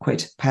 3,000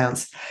 quid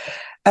pounds.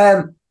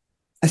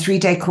 A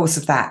 3-day course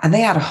of that. And they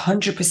had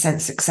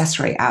 100% success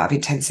rate out of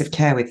intensive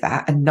care with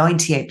that, and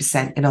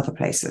 98% in other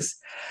places.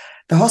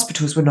 The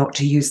hospitals were not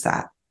to use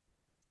that.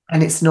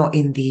 And it's not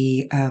in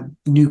the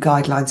new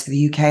guidelines for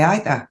the UK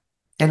either.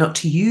 They're not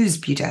to use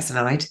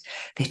budesonide.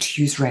 They're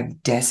to use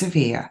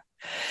remdesivir.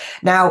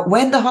 Now,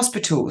 when the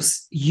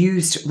hospitals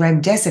used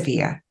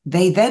remdesivir,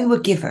 they then were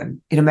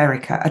given, in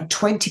America, a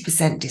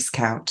 20%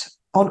 discount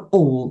on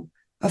all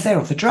of their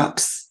other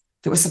drugs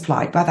that were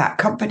supplied by that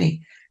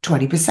company.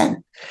 20%.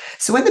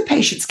 So when the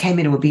patients came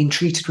in and were being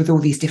treated with all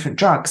these different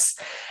drugs,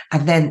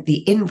 and then the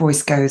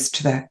invoice goes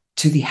to the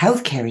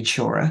healthcare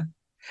insurer,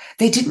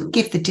 they didn't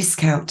give the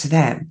discount to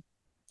them.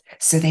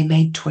 So they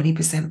made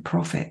 20%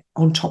 profit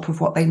on top of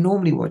what they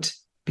normally would,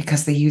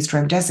 because they used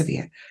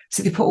remdesivir.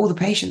 So they put all the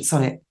patients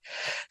on it.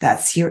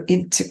 That's your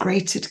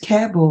integrated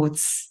care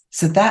boards.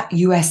 So that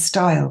US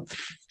style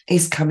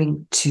is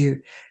coming to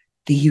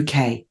the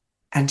UK,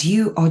 and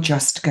you are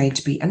just going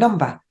to be a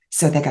number.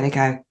 So they're going to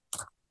go,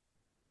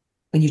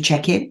 when you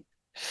check in,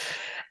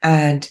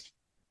 and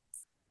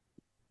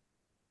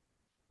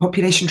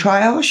population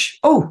triage,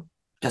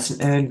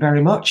 doesn't earn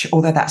very much,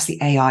 although that's the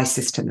AI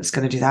system that's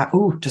going to do that.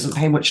 Doesn't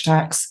pay much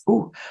tax.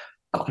 Got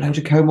a load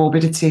of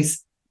comorbidities.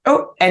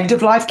 End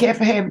of life care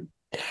for him.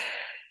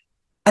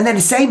 And then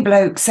the same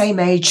bloke, same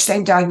age,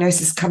 same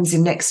diagnosis comes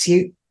in next to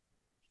you.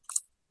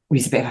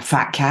 He's a bit of a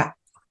fat cat.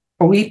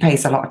 He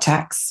pays a lot of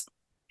tax.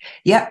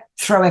 Yep,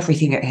 throw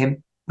everything at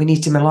him. We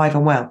need him alive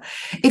and well.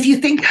 If you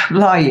think I'm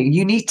lying,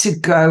 you need to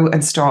go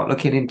and start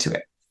looking into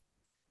it.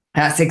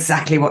 That's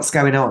exactly what's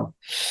going on.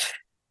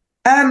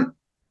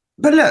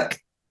 But look,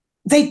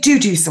 they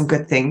do some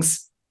good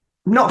things.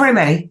 Not very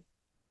many.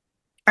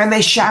 And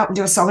they shout and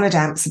do a song and a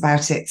dance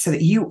about it so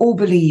that you all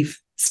believe,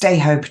 stay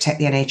home, protect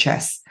the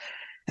NHS,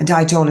 and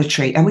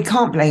idolatry. And we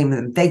can't blame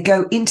them. They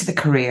go into the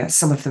career,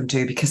 some of them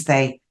do, because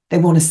they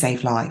want to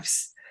save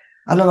lives.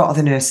 A lot of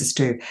the nurses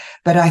do.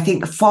 But I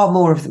think far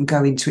more of them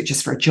go into it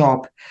just for a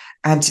job.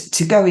 And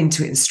to go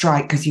into it and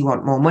strike because you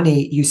want more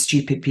money, you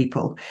stupid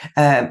people,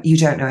 you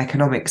don't know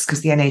economics,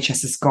 because the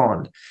NHS is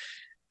gone.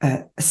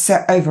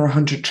 So over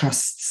 100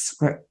 trusts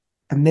were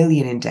 $1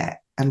 million in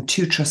debt, and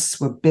 2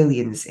 trusts were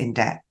billions in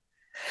debt.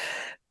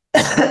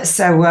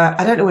 So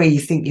I don't know where you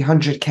think your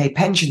 100k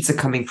pensions are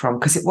coming from,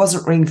 because it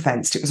wasn't ring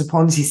fenced. It was a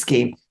Ponzi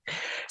scheme.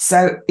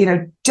 So,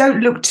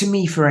 don't look to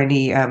me for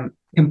any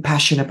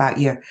compassion about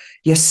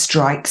your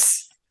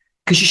strikes,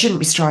 because you shouldn't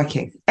be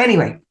striking.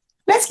 Anyway,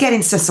 let's get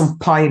into some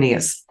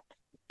pioneers.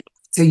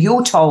 So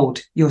you're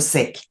told you're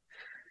sick.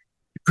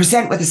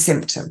 Present with a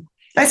symptom.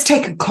 Let's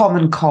take a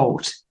common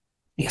cold.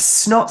 Your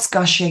snot's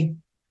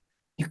gushing.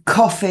 You're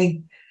coughing.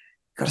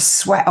 You've got a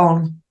sweat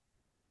on.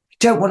 You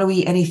don't want to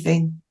eat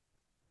anything.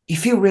 You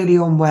feel really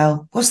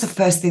unwell. What's the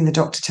first thing the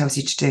doctor tells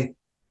you to do?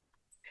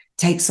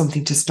 Take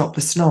something to stop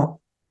the snot.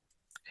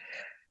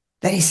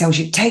 Then he tells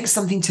you, take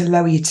something to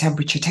lower your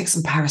temperature. Take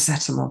some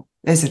paracetamol.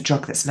 There's a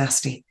drug that's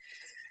nasty.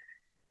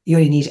 You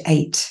only need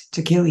 8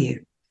 to kill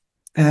you.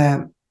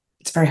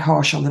 It's very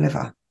harsh on the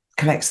liver.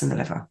 Collects in the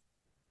liver.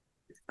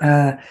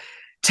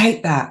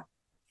 Take that.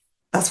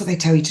 That's what they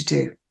tell you to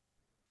do.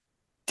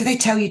 Do they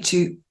tell you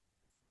to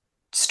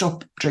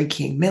stop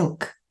drinking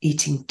milk,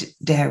 eating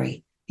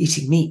dairy,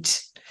 eating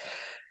meat?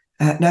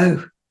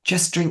 No,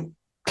 just drink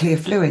clear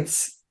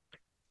fluids.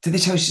 Do they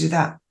tell you to do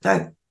that?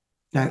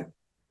 No.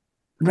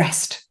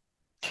 Rest.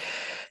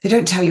 They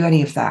don't tell you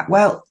any of that.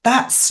 Well,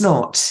 that's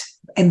snot.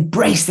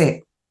 Embrace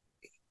it.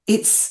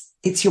 It's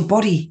your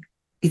body.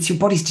 It's your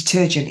body's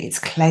detergent. It's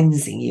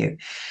cleansing you.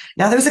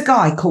 Now, there was a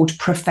guy called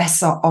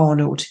Professor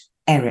Arnold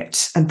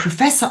Ehret, and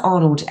Professor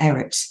Arnold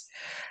Ehret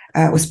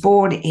was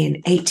born in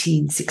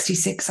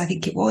 1866, I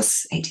think it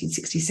was,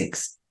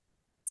 1866.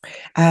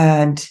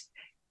 And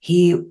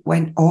he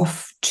went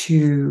off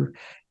to,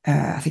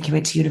 I think he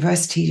went to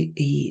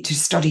university to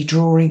study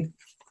drawing,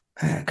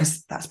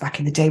 because that's back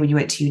in the day when you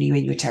went to uni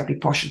when you were terribly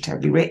posh and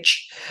terribly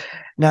rich.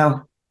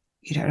 Now,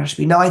 you don't have to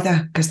be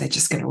neither, because they're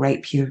just going to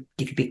rape you,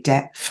 give you big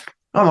debt.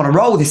 I'm on a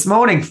roll this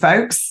morning,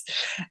 folks.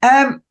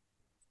 And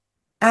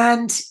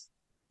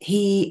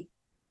he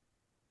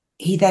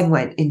then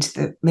went into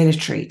the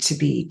military to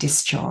be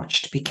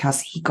discharged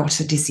because he got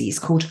a disease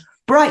called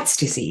Bright's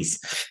disease.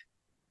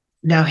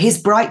 Now,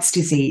 his Bright's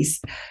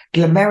disease,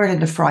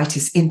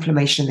 glomerulonephritis,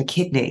 inflammation in the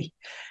kidney,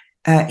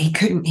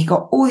 he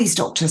got all these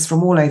doctors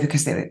from all over,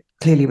 because they were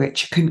clearly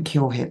rich, couldn't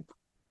cure him.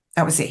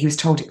 That was it. He was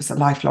told it was a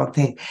lifelong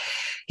thing.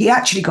 He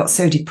actually got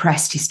so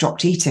depressed, he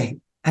stopped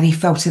eating, and he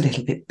felt a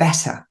little bit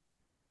better.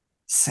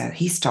 So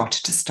he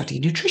started to study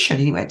nutrition,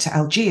 and he went to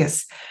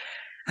Algiers,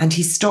 and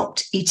he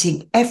stopped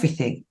eating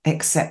everything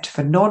except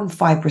for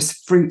non-fibrous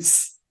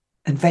fruits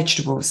and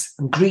vegetables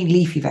and green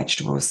leafy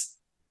vegetables.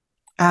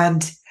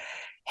 And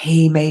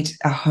he made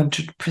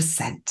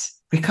 100%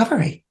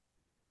 recovery,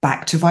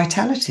 back to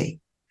vitality.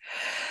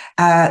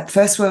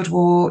 First World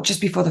War,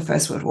 just before the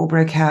First World War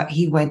broke out,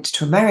 he went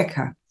to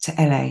America, to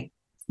LA.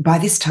 By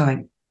this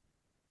time,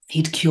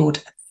 he'd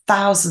cured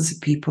thousands of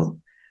people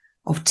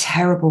of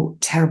terrible,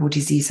 terrible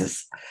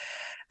diseases.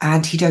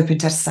 And he'd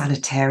opened a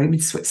sanitarium in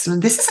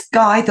Switzerland. This is a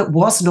guy that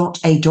was not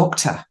a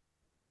doctor.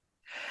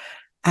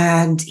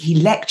 And he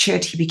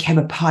lectured. He became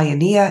a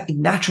pioneer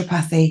in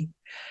naturopathy.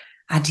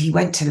 And he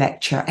went to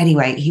lecture.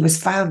 Anyway, he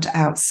was found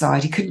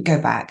outside. He couldn't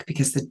go back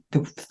because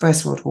the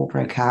First World War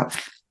broke out.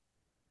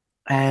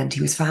 And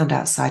he was found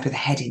outside with a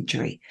head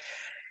injury.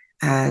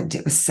 And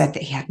it was said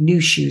that he had new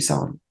shoes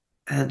on,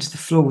 and the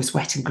floor was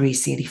wet and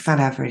greasy, and he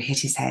fell over and hit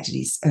his head in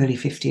his early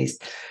 50s.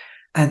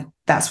 And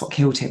that's what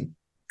killed him.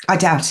 I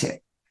doubt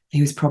it. He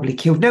was probably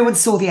killed. No one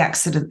saw the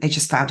accident. They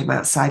just found him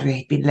outside where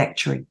he'd been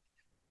lecturing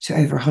to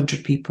over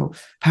 100 people.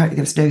 Apparently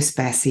there was no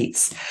spare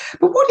seats.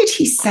 But what did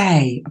he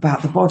say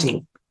about the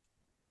body?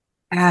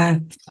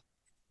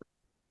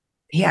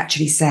 He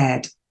actually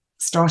said,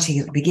 starting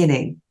at the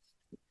beginning,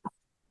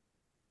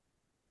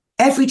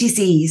 every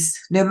disease,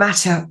 no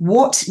matter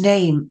what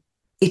name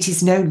it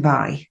is known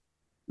by,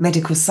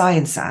 medical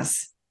science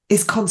as,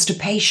 is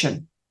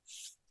constipation.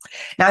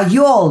 Now,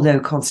 you all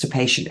know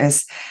constipation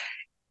as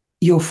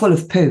you're full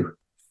of poo.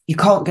 You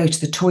can't go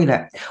to the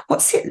toilet.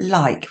 What's it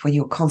like when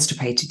you're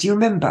constipated? Do you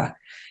remember?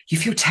 You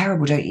feel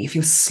terrible, don't you? You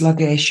feel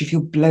sluggish, you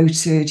feel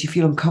bloated, you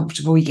feel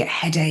uncomfortable, you get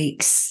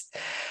headaches.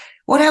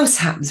 What else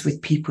happens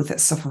with people that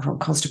suffer from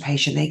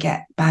constipation? They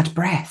get bad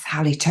breath,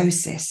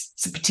 halitosis.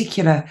 It's a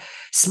particular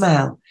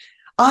smell.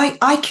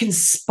 I can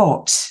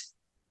spot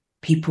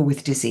people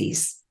with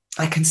disease.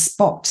 I can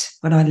spot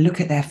when I look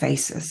at their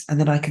faces, and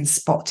then I can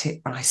spot it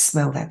when I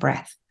smell their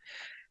breath.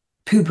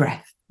 Poo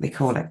breath, they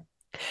call it.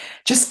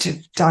 Just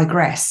to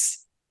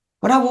digress,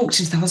 when I walked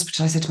into the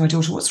hospital, I said to my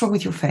daughter, "What's wrong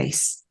with your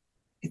face?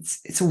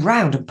 It's all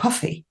round and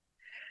puffy."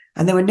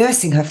 And they were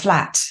nursing her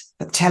flat,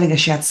 but telling her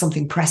she had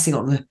something pressing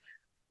on the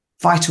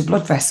vital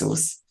blood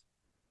vessels.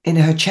 in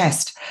her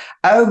chest.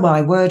 Oh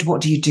my word,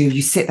 what do?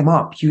 You sit them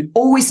up. You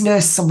always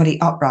nurse somebody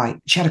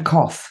upright. She had a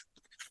cough.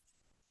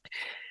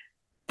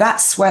 That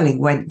swelling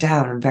went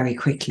down very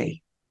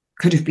quickly.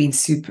 Could have been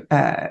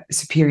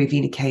superior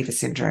vena cava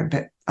syndrome,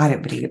 but I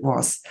don't believe it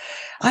was.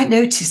 I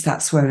noticed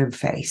that swollen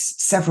face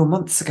several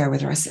months ago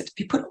with her. I said, have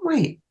you put on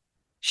weight?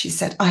 She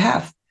said, I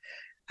have.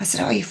 I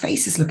said, oh, your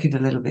face is looking a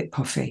little bit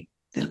puffy,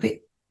 a little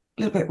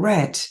bit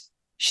red.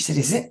 She said,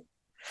 is it?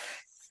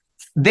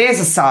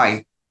 There's a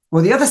sign.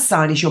 Well, the other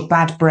sign is your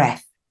bad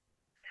breath.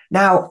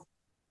 Now,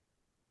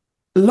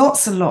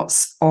 lots and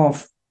lots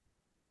of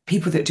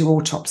people that do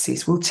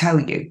autopsies will tell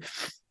you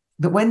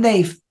that when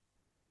they've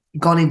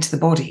gone into the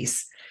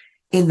bodies,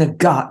 in the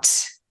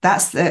gut,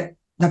 that's the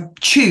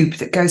tube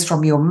that goes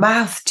from your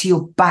mouth to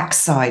your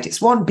backside.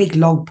 It's one big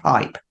long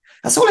pipe.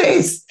 That's all it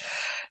is.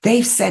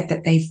 They've said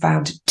that they've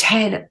found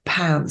 10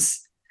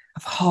 pounds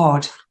of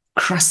hard,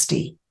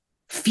 crusty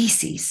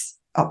feces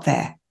up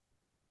there.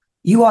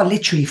 You are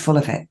literally full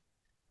of it.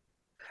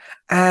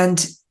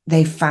 And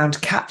they've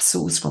found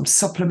capsules from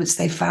supplements.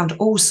 They've found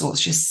all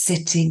sorts just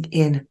sitting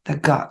in the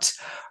gut.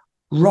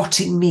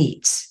 Rotting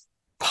meat,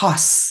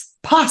 pus.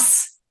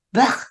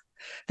 Blech.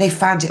 They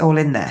found it all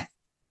in there.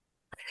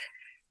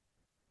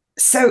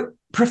 So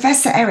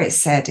Professor Eric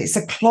said it's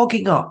a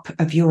clogging up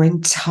of your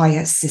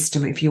entire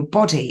system of your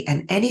body,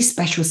 and any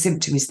special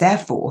symptom is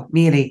therefore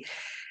merely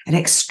an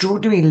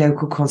extraordinary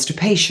local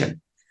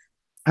constipation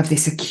of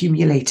this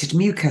accumulated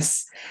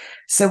mucus.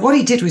 So what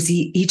he did was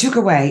he took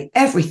away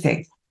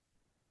everything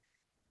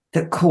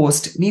that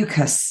caused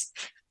mucus.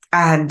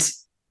 And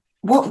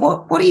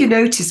what do you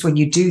notice when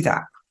you do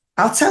that?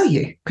 I'll tell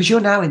you, because you're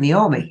now in the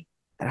army,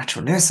 the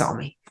Natural Nurse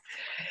Army,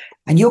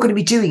 and you're going to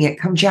be doing it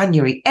come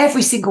January.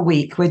 Every single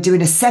week, we're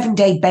doing a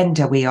 7-day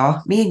bender. We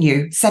are, me and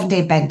you,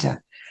 7-day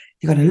bender.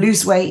 You're going to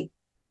lose weight.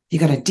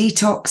 You're going to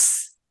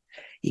detox.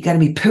 You're going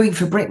to be pooing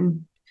for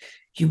Britain.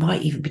 You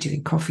might even be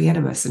doing coffee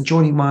enemas and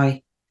joining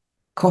my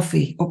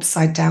coffee,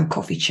 upside down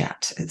coffee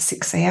chat at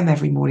 6 a.m.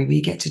 every morning, where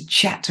you get to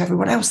chat to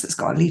everyone else that's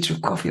got a litre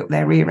of coffee up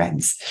their rear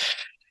ends.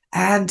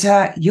 And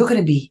you're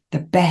going to be the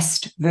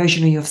best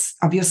version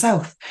of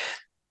yourself.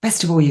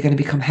 Best of all, you're going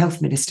to become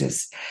health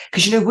ministers.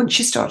 Because, once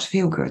you start to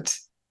feel good,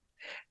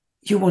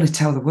 you want to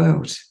tell the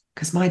world.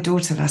 Because my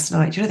daughter last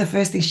night, the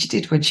first thing she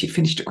did when she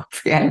finished a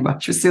coffee enema,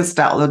 she was still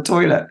sat on the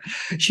toilet.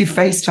 She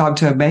FaceTimed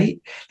her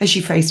mate. Then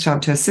she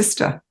FaceTimed her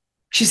sister.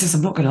 She says,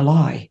 I'm not going to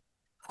lie.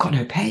 I've got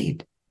no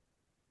pain.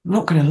 I'm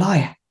not going to lie.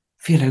 I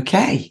feel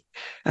okay.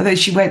 And then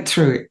she went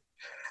through it.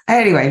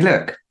 Anyway,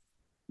 look,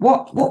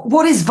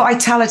 what is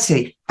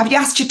vitality? Have you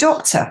asked your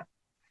doctor?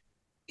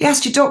 You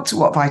asked your doctor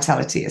what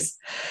vitality is?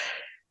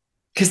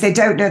 Because they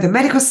don't know. The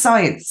medical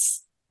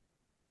science,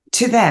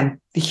 to them,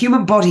 the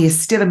human body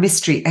is still a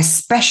mystery,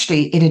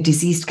 especially in a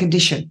diseased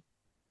condition.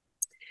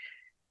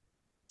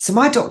 So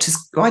my daughter's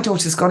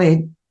gone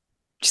in.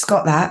 She's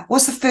got that.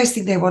 What's the first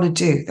thing they want to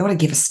do? They want to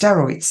give her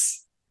steroids.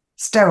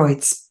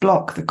 Steroids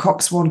block the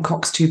COX-1,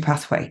 COX-2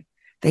 pathway.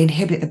 They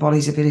inhibit the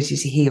body's ability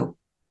to heal.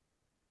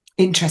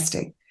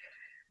 Interesting.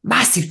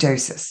 Massive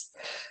doses.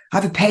 I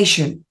have a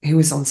patient who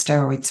was on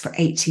steroids for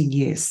 18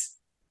 years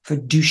for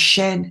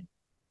Duchenne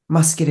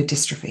muscular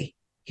dystrophy.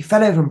 He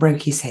fell over and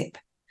broke his hip.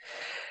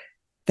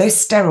 Those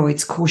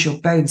steroids cause your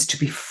bones to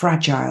be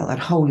fragile and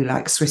holy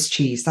like Swiss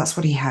cheese. That's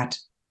what he had.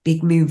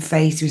 Big moon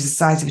face. He was the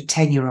size of a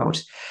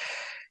 10-year-old.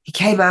 He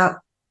came out.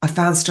 I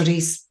found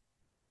studies.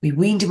 We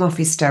weaned him off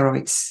his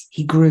steroids.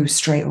 He grew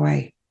straight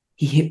away.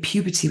 He hit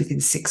puberty within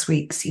 6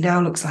 weeks. He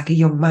now looks like a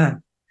young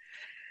man.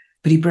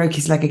 But he broke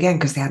his leg again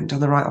because they hadn't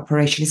done the right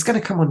operation. He's going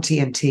to come on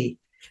TNT.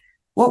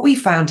 What we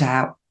found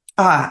out,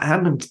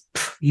 and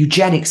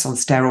eugenics on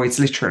steroids,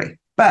 literally.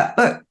 But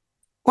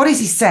what does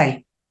he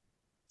say?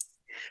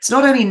 It's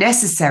not only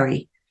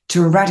necessary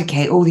to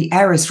eradicate all the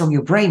errors from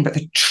your brain, but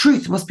the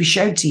truth must be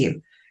shown to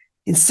you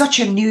in such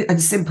a new and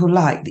simple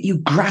light that you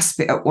grasp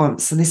it at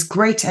once. And this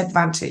great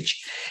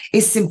advantage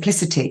is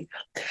simplicity.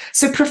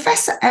 So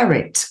Professor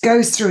Eric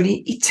goes through and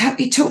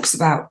he talks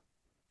about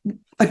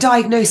a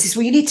diagnosis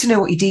where you need to know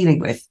what you're dealing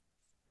with.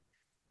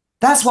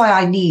 That's why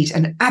I need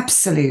an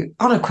absolute,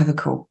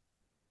 unequivocal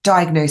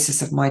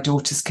diagnosis of my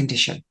daughter's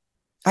condition.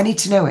 I need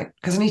to know it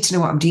because I need to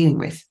know what I'm dealing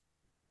with.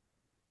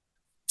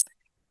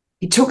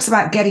 He talks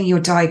about getting your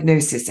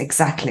diagnosis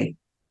exactly.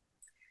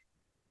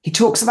 He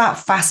talks about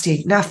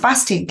fasting. Now,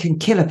 fasting can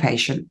kill a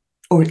patient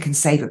or it can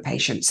save a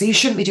patient. So you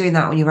shouldn't be doing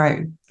that on your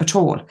own at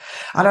all.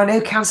 And I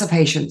know cancer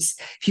patients,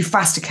 if you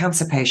fast a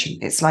cancer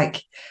patient, it's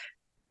like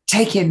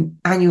taking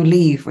annual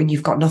leave when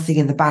you've got nothing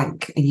in the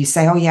bank and you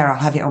say, oh yeah, I'll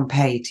have it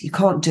unpaid. You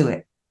can't do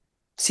it.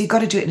 So you've got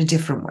to do it in a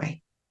different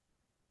way.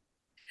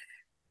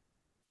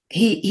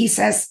 He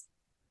says,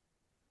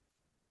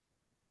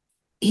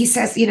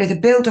 the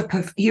buildup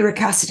of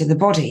uric acid in the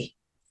body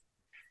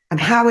and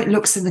how it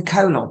looks in the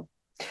colon.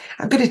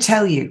 I'm going to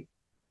tell you,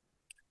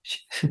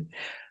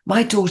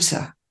 my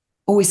daughter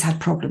always had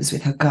problems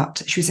with her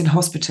gut. She was in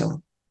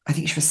hospital. I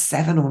think she was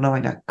 7 or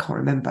 9, I can't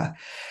remember,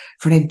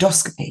 for an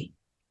endoscopy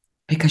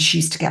because she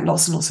used to get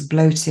lots and lots of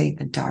bloating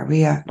and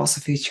diarrhea, lots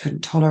of food she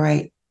couldn't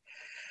tolerate.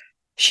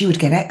 she would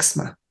get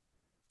eczema.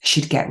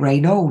 She'd get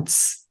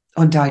Raynaud's,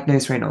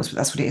 undiagnosed Raynaud's, but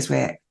that's what it is,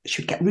 where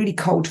she would get really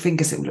cold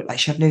fingers. It would look like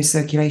she had no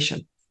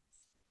circulation.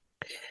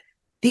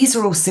 These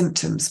are all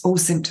symptoms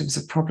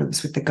of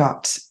problems with the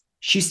gut.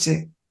 She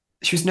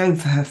was known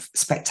for her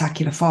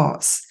spectacular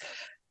farts.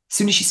 As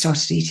soon as she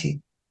started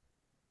eating,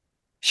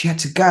 she had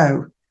to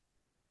go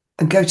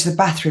to the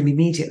bathroom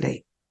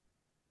immediately.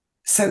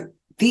 So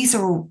these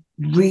are all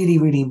really,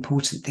 really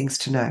important things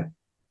to know.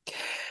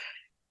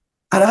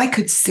 And I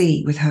could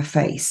see with her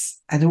face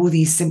and all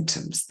these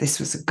symptoms, this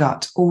was a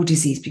gut. All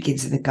disease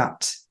begins in the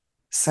gut.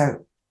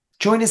 So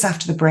join us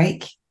after the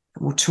break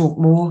and we'll talk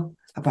more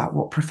about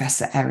what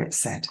Professor Ehret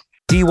said.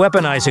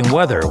 De-weaponizing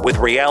weather with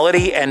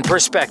reality and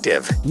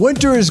perspective.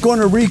 Winter is going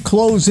to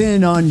reclose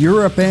in on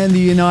Europe and the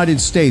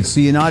United States.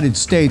 The United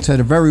States had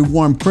a very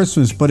warm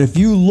Christmas, but if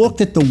you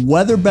looked at the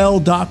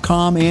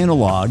weatherbell.com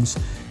analogs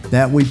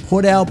that we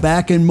put out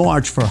back in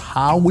March for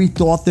how we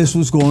thought this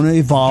was going to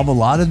evolve, a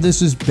lot of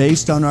this is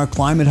based on our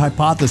climate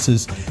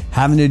hypothesis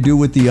having to do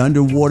with the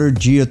underwater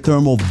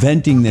geothermal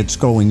venting that's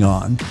going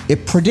on.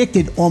 It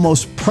predicted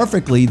almost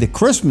perfectly the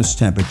Christmas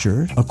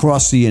temperature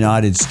across the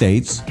United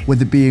States,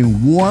 with it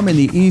being warm in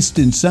the east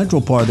and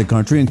central part of the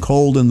country and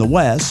cold in the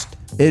west.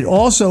 It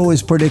also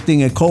is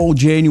predicting a cold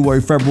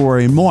January,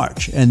 February, and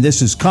March, and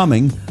this is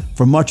coming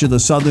for much of the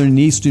southern and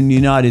eastern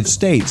United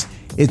States.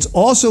 It's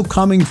also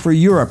coming for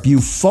Europe.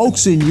 You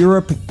folks in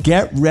Europe,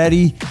 get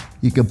ready.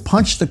 You can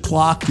punch the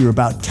clock. You're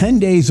about 10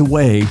 days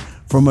away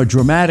from a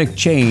dramatic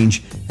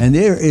change, and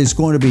there is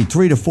going to be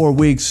 3 to 4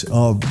 weeks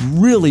of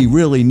really,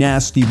 really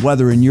nasty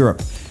weather in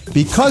Europe.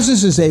 Because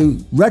this is a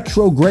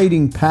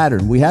retrograding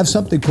pattern, we have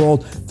something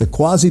called the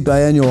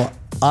quasi-biennial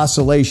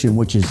oscillation,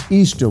 which is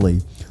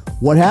easterly.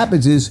 What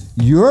happens is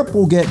Europe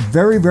will get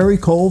very, very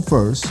cold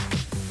first.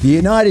 The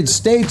United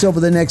States over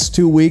the next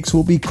 2 weeks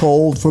will be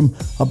cold from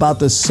about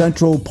the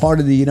central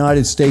part of the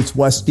United States,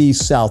 west,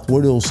 east,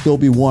 southward. It'll still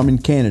be warm in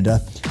Canada.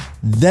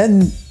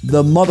 Then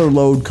the mother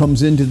load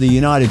comes into the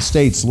United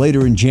States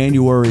later in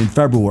January and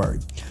February.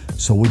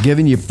 So we're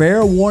giving you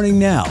fair warning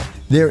now.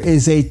 There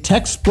is a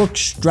textbook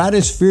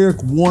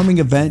stratospheric warming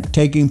event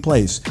taking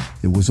place.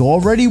 It was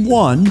already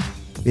one.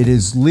 It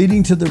is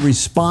leading to the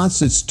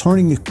response that's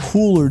turning it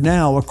cooler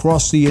now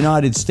across the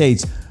United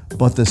States.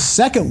 But the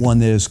second one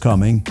that is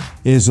coming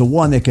is the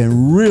one that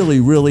can really,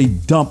 really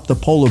dump the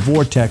polar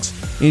vortex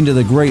into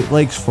the Great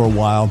Lakes for a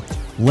while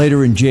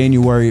later in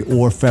January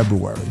or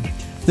February.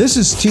 This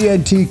is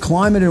TNT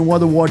climate and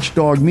weather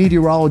watchdog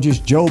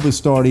meteorologist Joe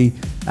Bastardi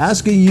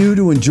asking you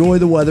to enjoy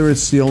the weather.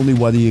 It's the only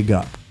weather you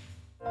got.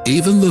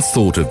 Even the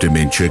thought of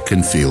dementia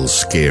can feel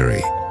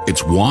scary.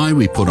 It's why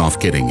we put off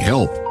getting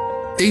help,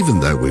 even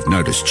though we've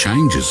noticed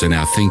changes in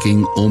our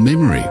thinking or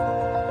memory.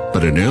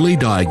 But an early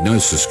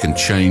diagnosis can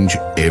change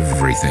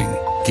everything,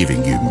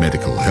 giving you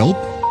medical help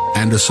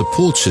and a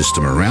support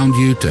system around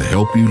you to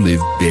help you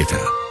live better.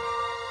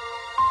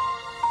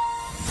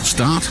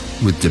 Start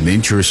with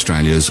Dementia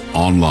Australia's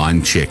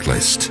online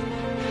checklist,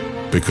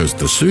 because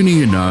the sooner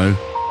you know,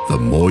 the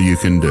more you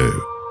can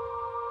do.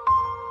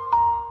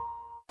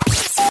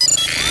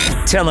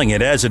 Telling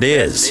it as it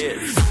is.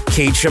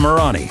 Kate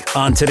Shemirani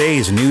on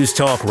today's News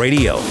Talk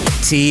Radio,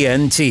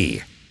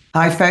 TNT.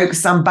 Hi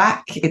folks, I'm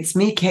back. It's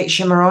me, Kate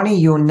Shemirani,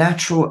 your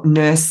natural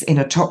nurse in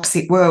a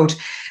toxic world.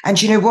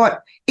 And you know what?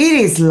 It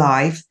is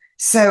live.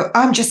 So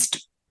I'm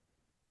just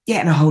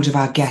getting a hold of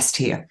our guest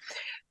here.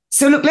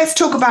 So look, let's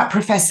talk about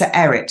Professor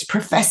Ehret,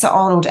 Professor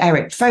Arnold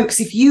Ehret.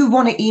 Folks, if you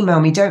want to email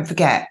me, don't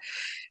forget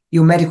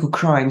your medical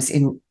crimes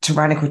in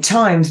tyrannical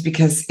times,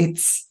 because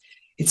it's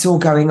all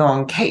going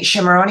on. Kate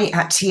Shemirani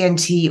at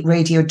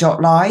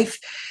tntradio.live.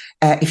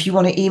 If you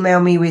want to email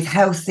me with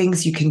health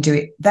things, you can do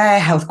it there.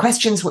 Health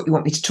questions, what you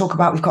want me to talk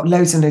about. We've got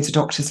loads and loads of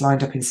doctors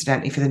lined up,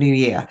 incidentally, for the new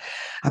year.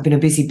 I've been a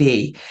busy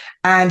bee.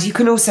 And you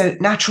can also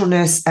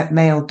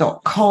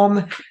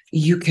naturalnurse@mail.com.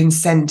 You can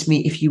send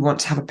me if you want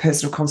to have a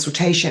personal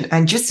consultation.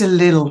 And just a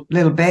little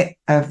bit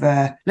of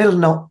a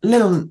little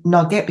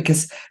nugget,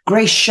 because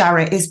Grace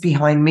Sharrett is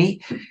behind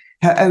me.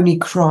 Her only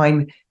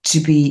crime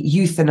to be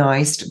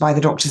euthanized by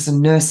the doctors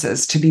and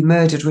nurses, to be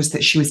murdered, was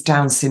that she was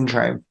Down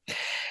syndrome.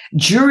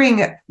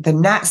 During the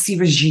Nazi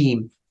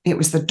regime, it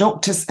was the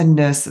doctors and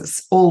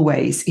nurses,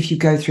 always, if you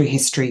go through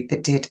history,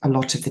 that did a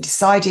lot of the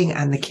deciding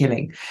and the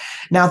killing.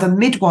 Now, the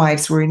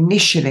midwives were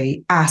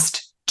initially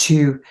asked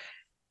to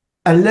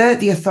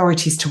alert the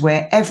authorities to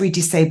where every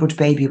disabled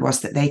baby was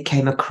that they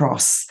came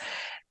across.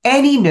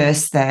 Any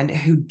nurse then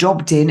who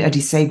dobbed in a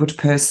disabled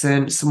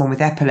person, someone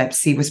with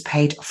epilepsy, was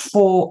paid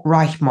 4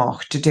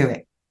 Reichsmark to do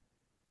it.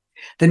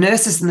 The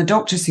nurses and the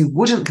doctors who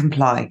wouldn't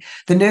comply,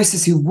 the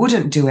nurses who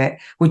wouldn't do it,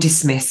 were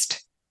dismissed,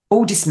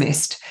 all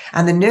dismissed.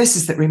 And the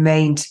nurses that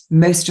remained,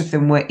 most of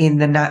them were in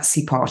the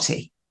Nazi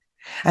party.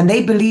 And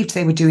they believed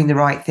they were doing the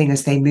right thing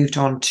as they moved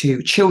on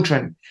to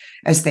children.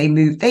 As they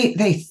moved,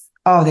 they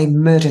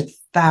murdered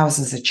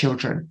thousands of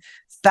children,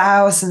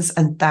 thousands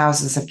and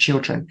thousands of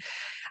children,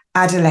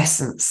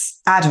 adolescents,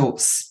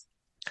 adults.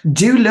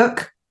 Do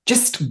look.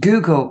 Just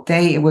Google,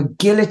 they were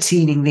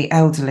guillotining the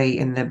elderly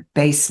in the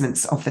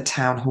basements of the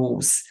town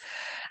halls.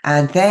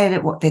 And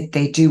then what did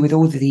they do with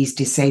all of these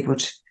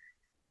disabled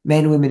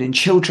men, women, and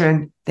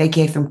children? They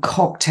gave them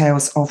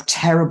cocktails of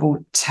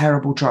terrible,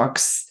 terrible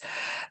drugs.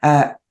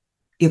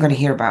 You're going to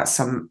hear about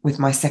some with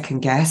my second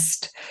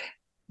guest.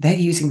 They're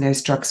using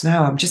those drugs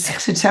now. I'm just going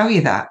to tell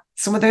you that.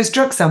 Some of those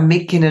drugs are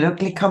making an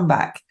ugly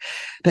comeback.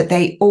 But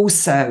they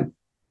also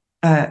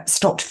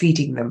stopped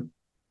feeding them.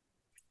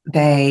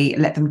 They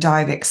let them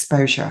die of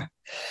exposure.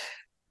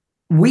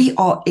 We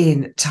are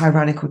in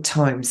tyrannical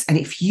times. And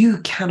if you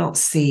cannot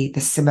see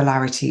the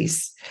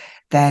similarities,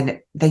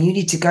 then you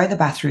need to go in the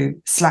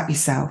bathroom, slap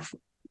yourself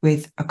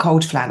with a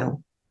cold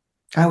flannel.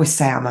 I always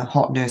say I'm a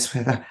hot nurse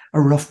with a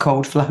rough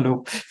cold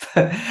flannel,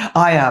 but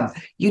I am.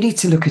 You need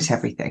to look at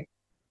everything.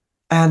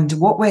 And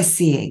what we're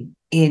seeing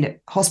in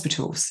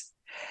hospitals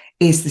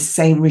is the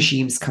same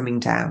regimes coming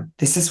down.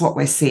 This is what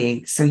we're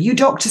seeing. So you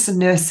doctors and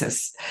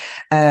nurses,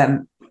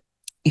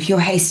 if you're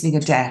hastening a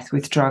death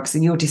with drugs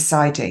and you're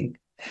deciding,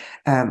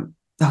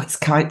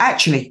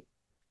 actually,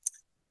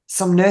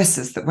 some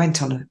nurses that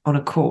went on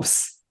a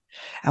course,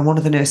 and one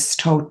of the nurses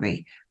told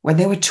me when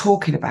they were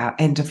talking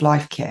about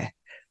end-of-life care,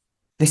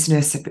 this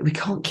nurse said, but we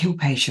can't kill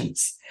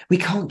patients. We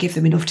can't give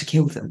them enough to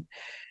kill them.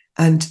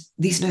 And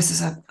these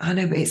nurses are, I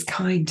know, but it's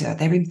kinder.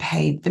 They're in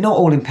pain. They're not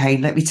all in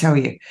pain, let me tell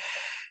you.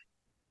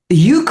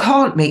 You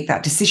can't make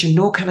that decision,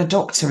 nor can a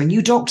doctor. And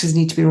you doctors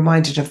need to be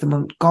reminded of the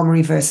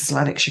Montgomery versus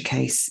Lanarkshire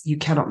case. You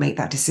cannot make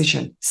that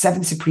decision.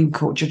 7 Supreme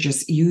Court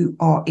judges, you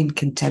are in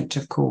contempt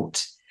of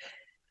court.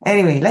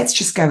 Anyway, let's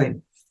just go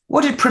in.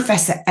 What did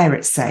Professor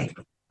Eretz say?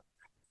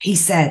 He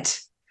said,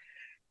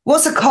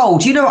 what's a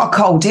cold? You know what a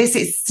cold is?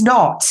 It's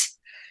snot.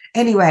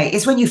 Anyway,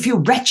 it's when you feel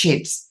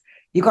wretched.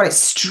 You've got it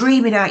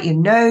streaming out your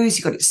nose.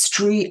 You've got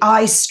it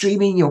eyes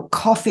streaming. You're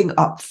coughing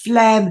up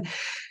phlegm.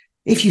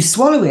 If you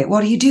swallow it,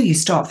 what do? You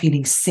start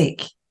feeling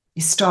sick.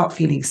 You start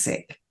feeling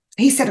sick.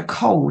 He said a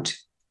cold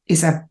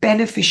is a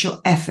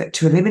beneficial effort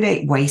to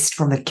eliminate waste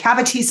from the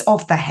cavities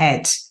of the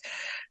head,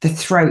 the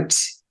throat,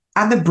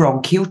 and the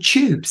bronchial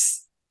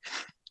tubes.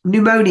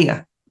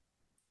 Pneumonia.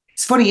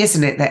 It's funny,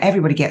 isn't it, that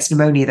everybody gets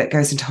pneumonia that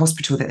goes into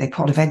hospital that they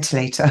put on a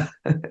ventilator.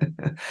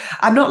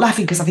 I'm not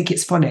laughing because I think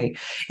it's funny.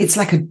 It's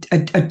like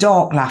a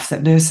dark laugh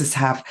that nurses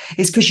have.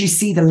 It's because you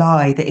see the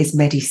lie that is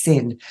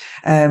medicine.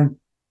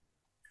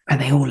 And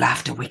they all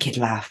laughed a wicked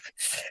laugh.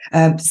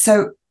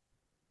 So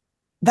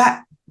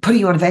that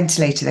putting you on a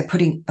ventilator, they're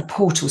putting a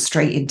portal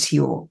straight into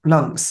your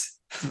lungs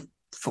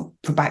for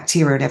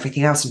bacteria and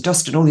everything else, and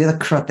dust and all the other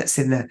crud that's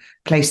in the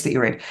place that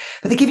you're in.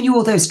 But they're giving you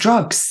all those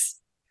drugs,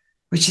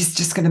 which is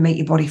just going to make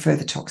your body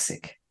further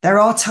toxic. There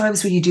are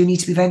times when you do need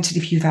to be vented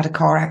if you've had a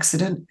car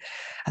accident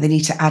and they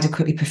need to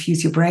adequately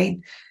perfuse your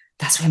brain.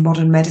 That's where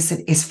modern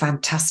medicine is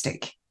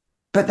fantastic.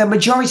 But the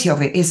majority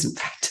of it isn't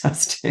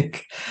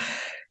fantastic.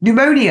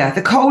 Pneumonia,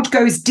 the cold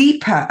goes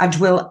deeper and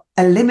will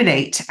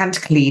eliminate and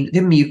clean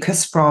the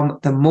mucus from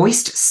the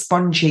moist,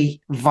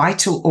 spongy,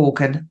 vital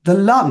organ, the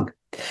lung.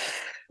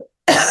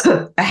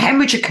 A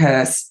hemorrhage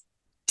occurs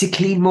to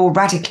clean more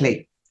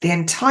radically. The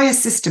entire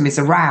system is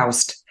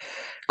aroused,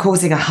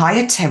 causing a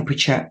higher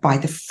temperature by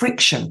the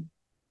friction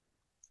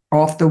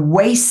of the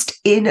waste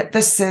in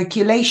the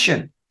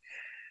circulation.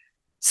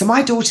 So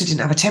my daughter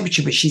didn't have a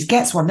temperature, but she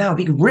gets one now, a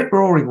big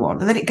rip-roaring one,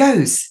 and then it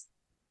goes.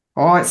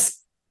 I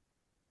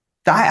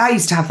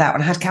used to have that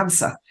when I had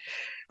cancer.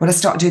 When I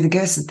started doing the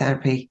Gerson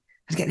therapy,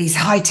 I'd get these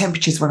high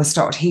temperatures when I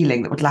started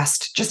healing that would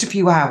last just a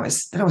few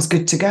hours. Then I was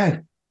good to go.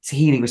 It's a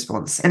healing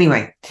response.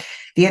 Anyway,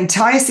 the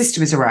entire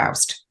system is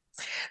aroused.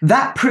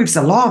 That proves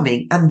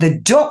alarming. And the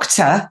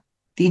doctor,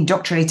 the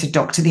indoctrinated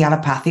doctor, the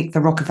allopathic,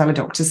 the Rockefeller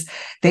doctors,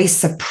 they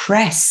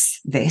suppress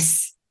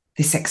this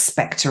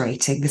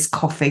expectorating, this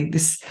coughing,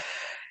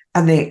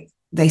 and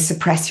they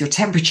suppress your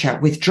temperature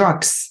with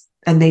drugs,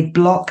 and they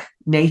block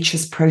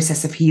nature's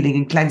process of healing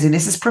and cleansing.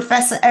 This is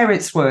Professor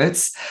Eretz's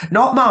words,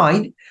 not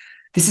mine.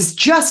 This is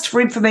just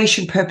for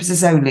information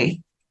purposes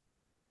only.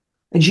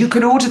 And you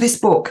can order this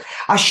book.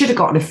 I should have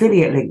got an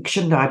affiliate link,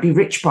 shouldn't I? I'd be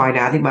rich by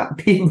now. The amount of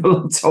people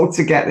I'm told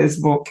to get this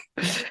book.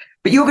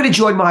 But you're going to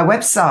join my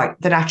website,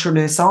 The Natural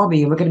Nurse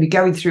Army, and we're going to be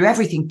going through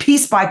everything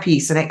piece by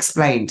piece and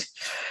explained.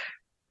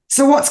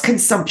 So what's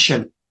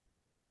consumption?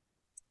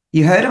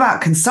 You heard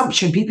about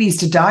consumption. People used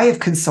to die of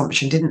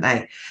consumption, didn't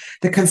they?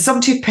 The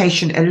consumptive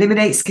patient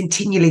eliminates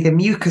continually the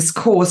mucus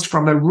caused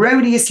from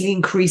erroneously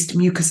increased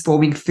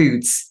mucus-forming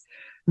foods,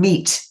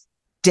 meat,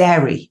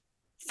 dairy,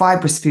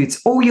 fibrous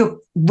foods, all your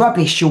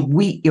rubbish, your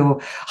wheat,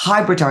 your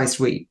hybridized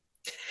wheat,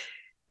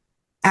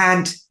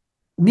 and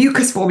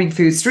mucus-forming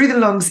foods through the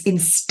lungs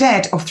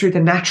instead of through the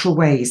natural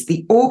ways.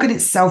 The organ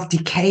itself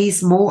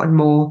decays more and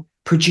more,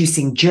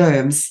 producing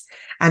germs,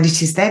 and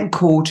it is then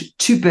called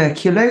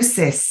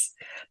tuberculosis.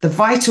 The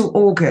vital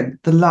organ,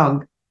 the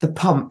lung, the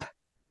pump,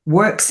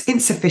 works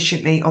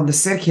insufficiently on the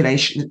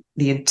circulation.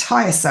 The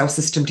entire cell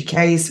system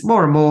decays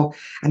more and more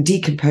and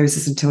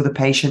decomposes until the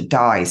patient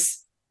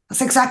dies.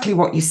 That's exactly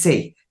what you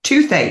see.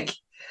 Toothache.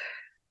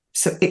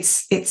 So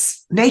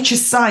it's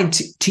nature's sign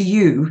to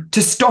you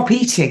to stop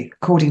eating,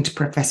 according to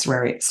Professor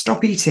Eretz.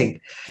 Stop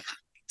eating.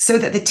 so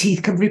that the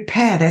teeth can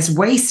repair. There's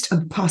waste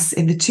and pus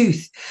in the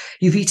tooth.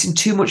 You've eaten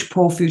too much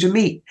poor food and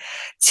meat.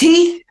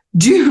 Teeth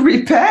do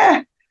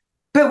repair.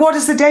 But what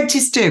does the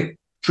dentist do?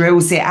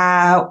 Drills it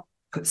out,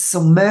 puts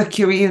some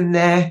mercury in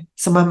there,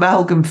 some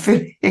amalgam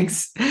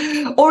fillings,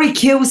 or he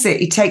kills it.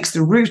 He takes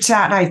the root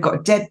out. Now you've got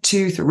a dead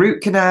tooth, a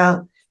root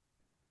canal.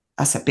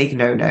 That's a big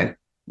no-no.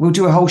 We'll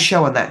do a whole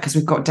show on that because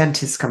we've got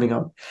dentists coming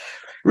on.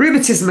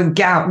 Rheumatism and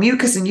gout,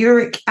 mucus and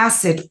uric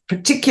acid,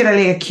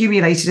 particularly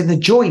accumulated in the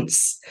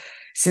joints,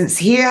 since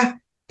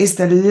here is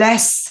the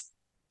less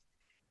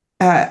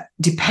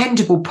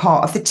dependable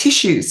part of the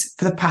tissues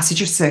for the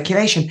passage of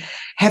circulation,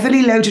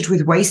 heavily loaded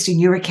with waste and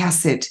uric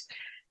acid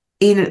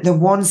in the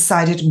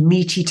one-sided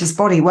meat eater's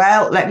body.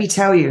 Well, let me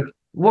tell you,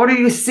 what do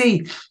you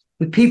see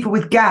with people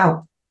with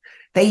gout?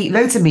 They eat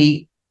loads of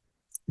meat,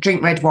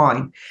 drink red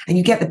wine, and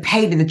you get the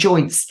pain in the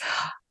joints.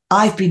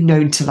 I've been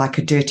known to like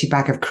a dirty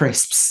bag of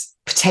crisps,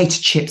 potato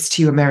chips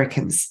to you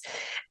Americans.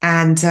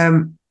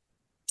 And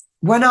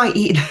when I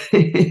eat,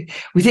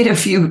 within a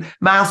few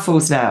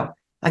mouthfuls now,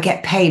 I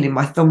get pain in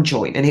my thumb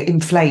joint and it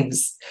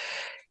inflames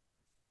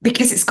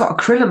because it's got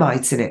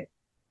acrylamides in it,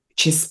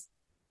 which is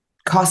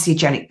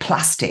carcinogenic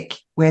plastic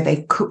where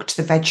they've cooked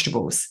the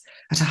vegetables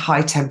at a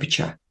high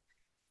temperature.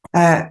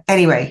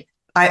 Anyway,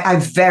 I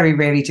very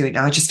rarely do it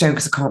now. I just don't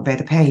because I can't bear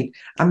the pain.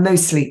 I'm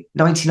mostly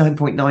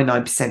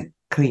 99.99%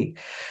 clean.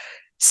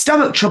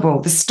 Stomach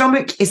trouble. The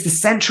stomach is the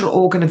central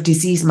organ of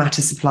disease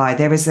matter supply.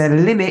 There is a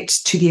limit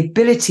to the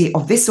ability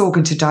of this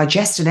organ to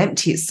digest and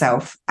empty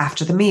itself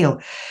after the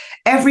meal.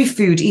 Every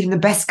food, even the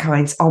best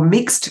kinds, are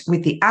mixed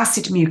with the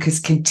acid mucus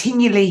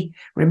continually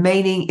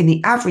remaining in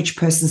the average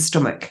person's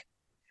stomach.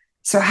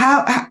 So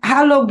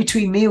how long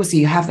between meals are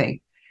you having?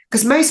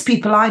 Because most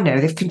people I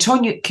know, they've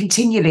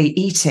continually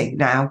eating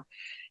now.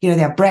 You know,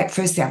 they have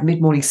breakfast, they have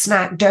mid-morning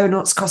snack,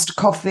 donuts, Costa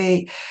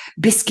coffee,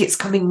 biscuits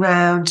coming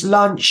round,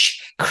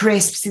 lunch,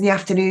 crisps in the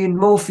afternoon,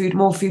 more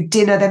food,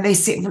 dinner. Then they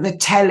sit in front of the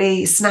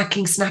telly,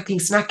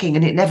 snacking,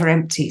 and it never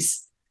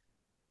empties.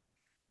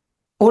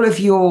 All of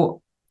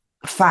your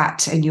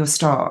fat and your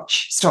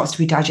starch starts to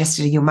be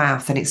digested in your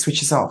mouth and it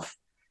switches off.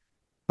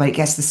 When it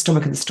gets to the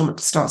stomach and the stomach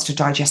starts to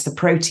digest the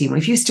protein. Well,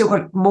 if you've still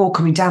got more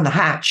coming down the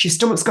hatch, your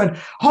stomach's going,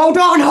 hold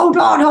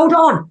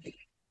on.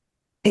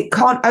 It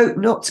can't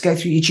open up to go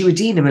through your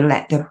duodenum and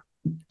let the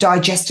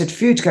digested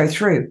food go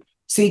through.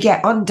 So you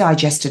get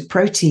undigested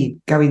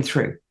protein going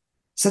through.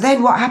 So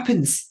then what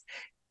happens?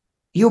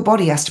 Your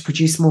body has to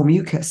produce more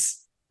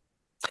mucus.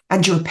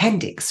 And your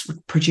appendix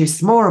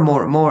produces more and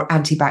more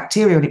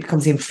antibacterial, and it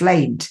becomes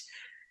inflamed.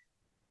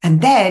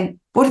 And then,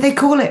 what do they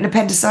call it in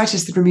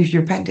appendicitis that remove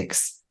your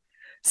appendix?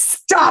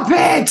 Stop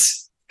it!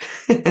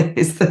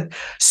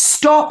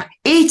 Stop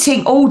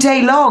eating all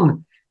day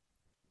long.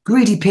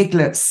 Greedy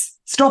piglets.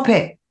 Stop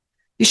it.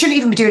 You shouldn't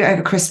even be doing it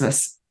over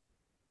Christmas.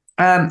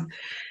 So I'm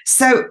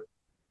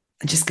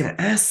just going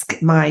to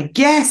ask my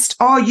guest,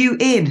 are you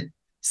in?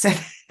 Said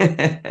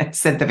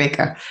the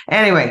vicar.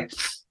 Anyway,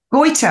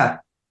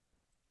 goiter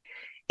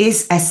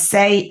is a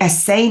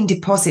sane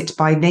deposit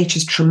by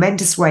nature's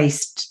tremendous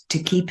waste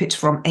to keep it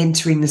from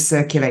entering the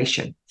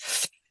circulation.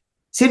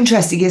 It's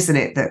interesting, isn't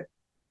it, that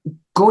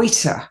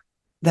goiter,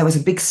 there was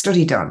a big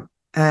study done,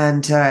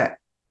 and where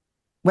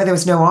there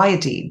was no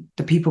iodine,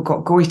 the people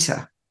got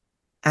goiter.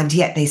 And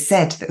yet they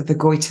said that the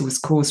goiter was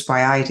caused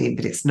by iodine,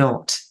 but it's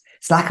not.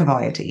 It's lack of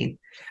iodine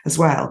as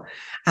well.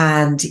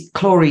 And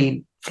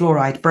chlorine,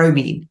 fluoride,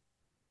 bromine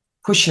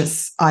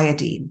pushes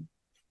iodine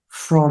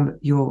from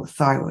your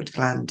thyroid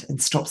gland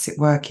and stops it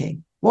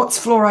working.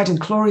 What's fluoride and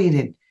chlorine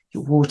in?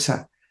 Your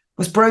water.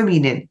 What's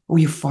bromine in? All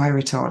your fire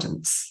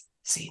retardants.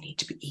 So you need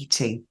to be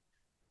eating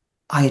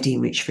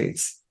iodine-rich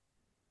foods.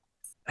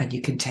 And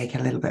you can take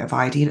a little bit of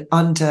iodine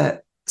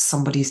under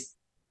somebody's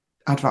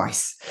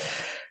advice.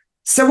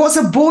 So what's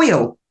a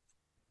boil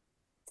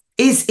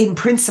is, in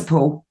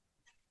principle,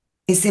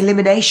 is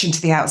elimination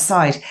to the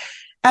outside.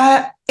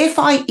 If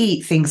I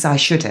eat things I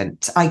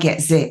shouldn't, I get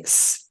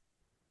zits.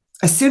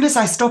 As soon as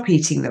I stop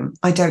eating them,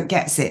 I don't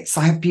get zits.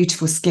 I have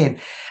beautiful skin.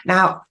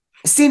 Now,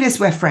 as soon as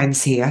we're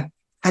friends here,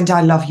 and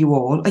I love you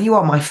all, and you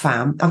are my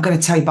fam, I'm going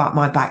to tell you about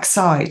my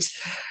backside.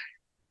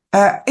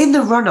 In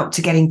the run-up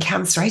to getting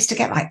cancer, I used to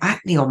get like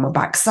acne on my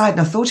backside,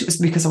 and I thought it was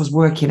because I was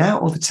working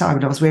out all the time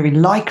and I was wearing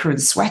lycra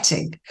and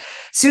sweating.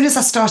 As soon as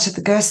I started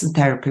the Gerson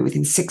therapy,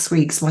 within 6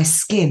 weeks, my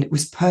skin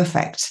was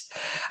perfect.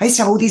 I used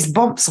to have all these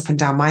bumps up and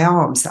down my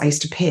arms that I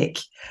used to pick.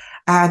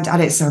 And I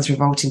know it sounds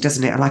revolting,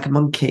 doesn't it? I'm like a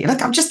monkey.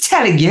 Like, I'm just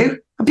telling you,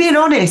 I'm being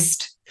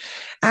honest.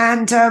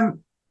 And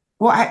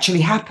what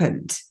actually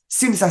happened, as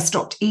soon as I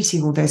stopped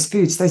eating all those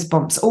foods, those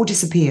bumps all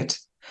disappeared.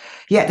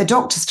 Yet the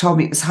doctors told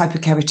me it was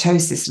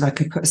hyperkeratosis and I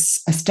could put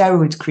a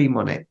steroid cream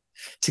on it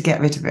to get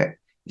rid of it,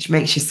 which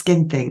makes your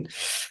skin thin.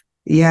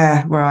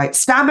 Yeah, right.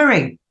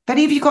 Stammering. Have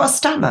any of you got a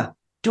stammer?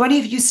 Do any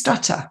of you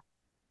stutter?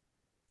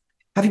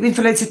 Have you been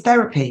for loads of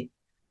therapy?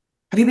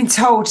 Have you been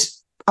told,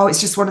 oh,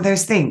 it's just one of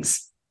those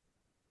things?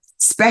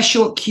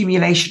 Special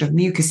accumulation of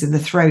mucus in the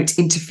throat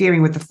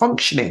interfering with the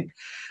functioning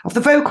of the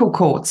vocal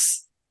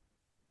cords.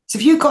 So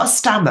if you've got a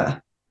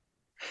stammer,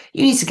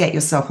 You need to get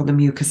yourself on the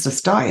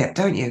mucusless diet,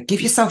 don't you?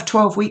 Give yourself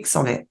 12 weeks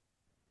on it.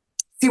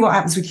 See what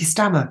happens with your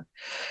stammer.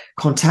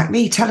 Contact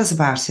me. Tell us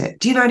about it.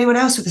 Do you know anyone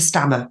else with a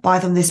stammer? Buy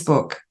them this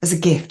book as a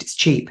gift. It's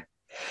cheap.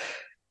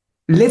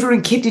 Liver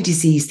and kidney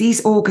disease.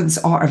 These organs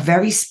are a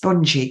very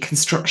spongy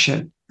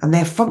construction, and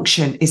their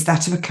function is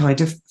that of a kind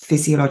of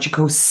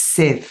physiological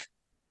sieve.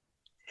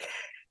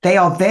 They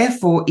are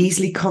therefore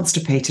easily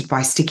constipated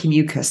by sticky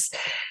mucus.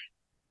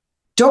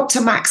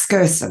 Dr. Max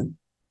Gerson,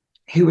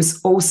 who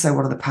was also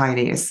one of the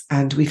pioneers,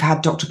 and we've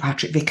had Dr.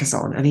 Patrick Vickers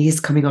on, and he is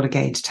coming on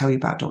again to tell you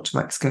about Dr.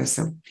 Max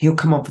Gerson. He'll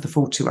come on for the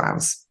full 2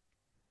 hours.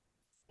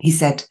 He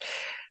said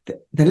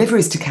that the liver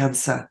is to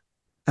cancer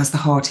as the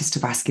heart is to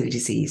vascular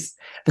disease.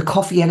 The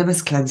coffee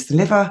enemas cleanse the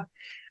liver,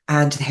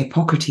 and the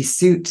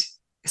Hippocrates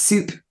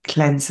soup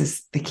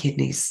cleanses the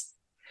kidneys.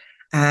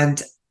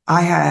 And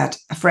I had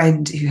a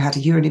friend who had a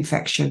urine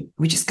infection.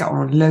 We just got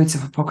on loads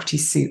of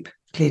Hippocrates soup,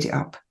 cleared it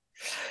up.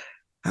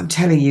 I'm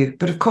telling you.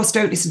 But of course,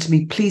 don't listen to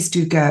me. Please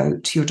do go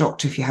to your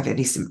doctor if you have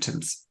any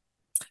symptoms.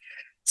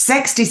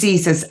 Sex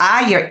diseases.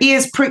 Your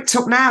ears pricked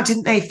up now,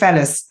 didn't they,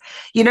 fellas?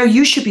 You know,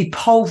 you should be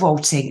pole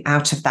vaulting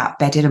out of that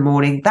bed in the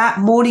morning. That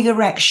morning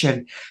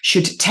erection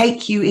should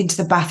take you into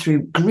the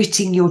bathroom,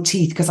 gritting your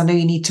teeth, because I know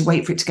you need to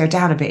wait for it to go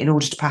down a bit in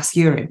order to pass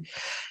urine.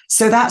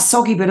 So that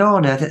soggy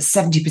banana that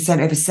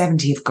 70% over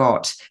 70 have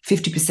got,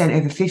 50%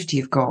 over 50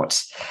 have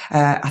got,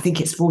 I think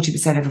it's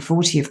 40% over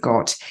 40 have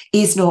got,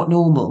 is not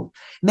normal.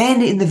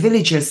 Men in the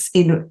villages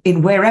in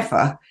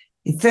wherever,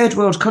 in third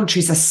world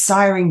countries, are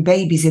siring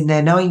babies in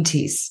their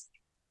 90s.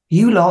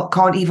 You lot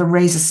can't even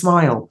raise a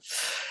smile.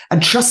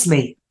 And trust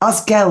me,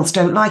 us girls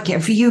don't like it.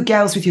 And for you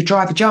girls with your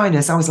dry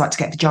vaginas, I always like to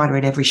get vagina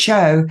in every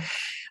show.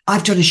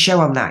 I've done a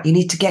show on that. You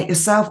need to get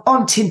yourself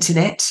on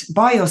Tinternet,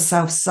 buy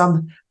yourself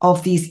some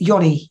of these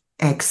yoni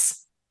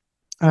eggs.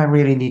 I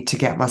really need to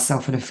get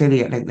myself an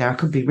affiliate link there. I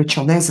could be rich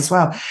on those as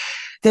well.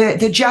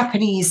 The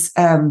Japanese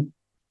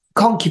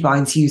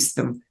concubines use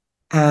them,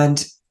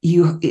 and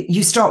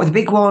you start with a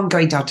big one,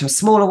 going down to a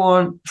smaller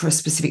one for a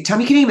specific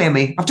time. You can email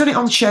me. I've done it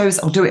on shows.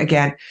 I'll do it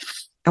again.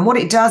 And what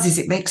it does is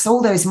it makes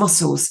all those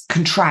muscles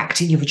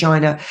contract in your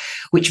vagina,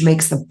 which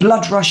makes the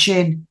blood rush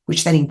in,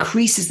 which then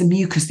increases the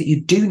mucus that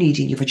you do need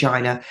in your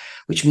vagina,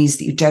 which means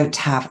that you don't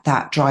have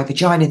that dry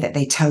vagina that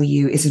they tell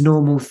you is a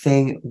normal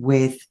thing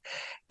with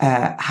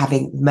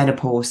having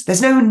menopause.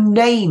 There's no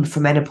name for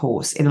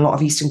menopause in a lot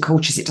of Eastern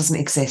cultures. It doesn't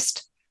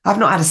exist. I've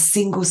not had a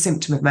single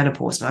symptom of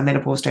menopause, and I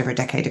menopaused over a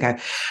decade ago.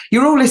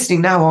 You're all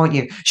listening now, aren't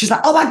you? She's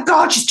like, oh my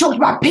God, she's talking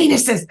about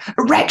penises,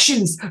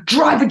 erections,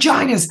 dry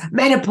vaginas,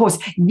 menopause.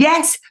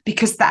 Yes,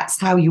 because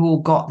that's how you all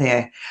got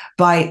there,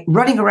 by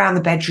running around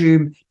the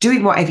bedroom,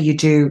 doing whatever you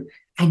do,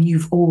 and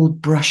you've all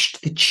brushed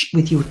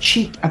with your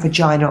cheek a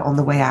vagina on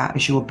the way out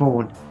as you were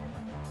born.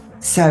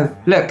 So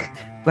look,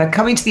 we're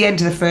coming to the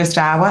end of the first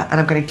hour, and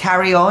I'm going to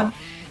carry on,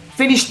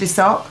 finish this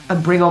up,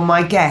 and bring on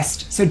my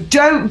guest. So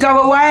don't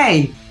go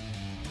away.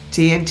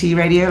 TNT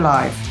Radio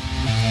Live.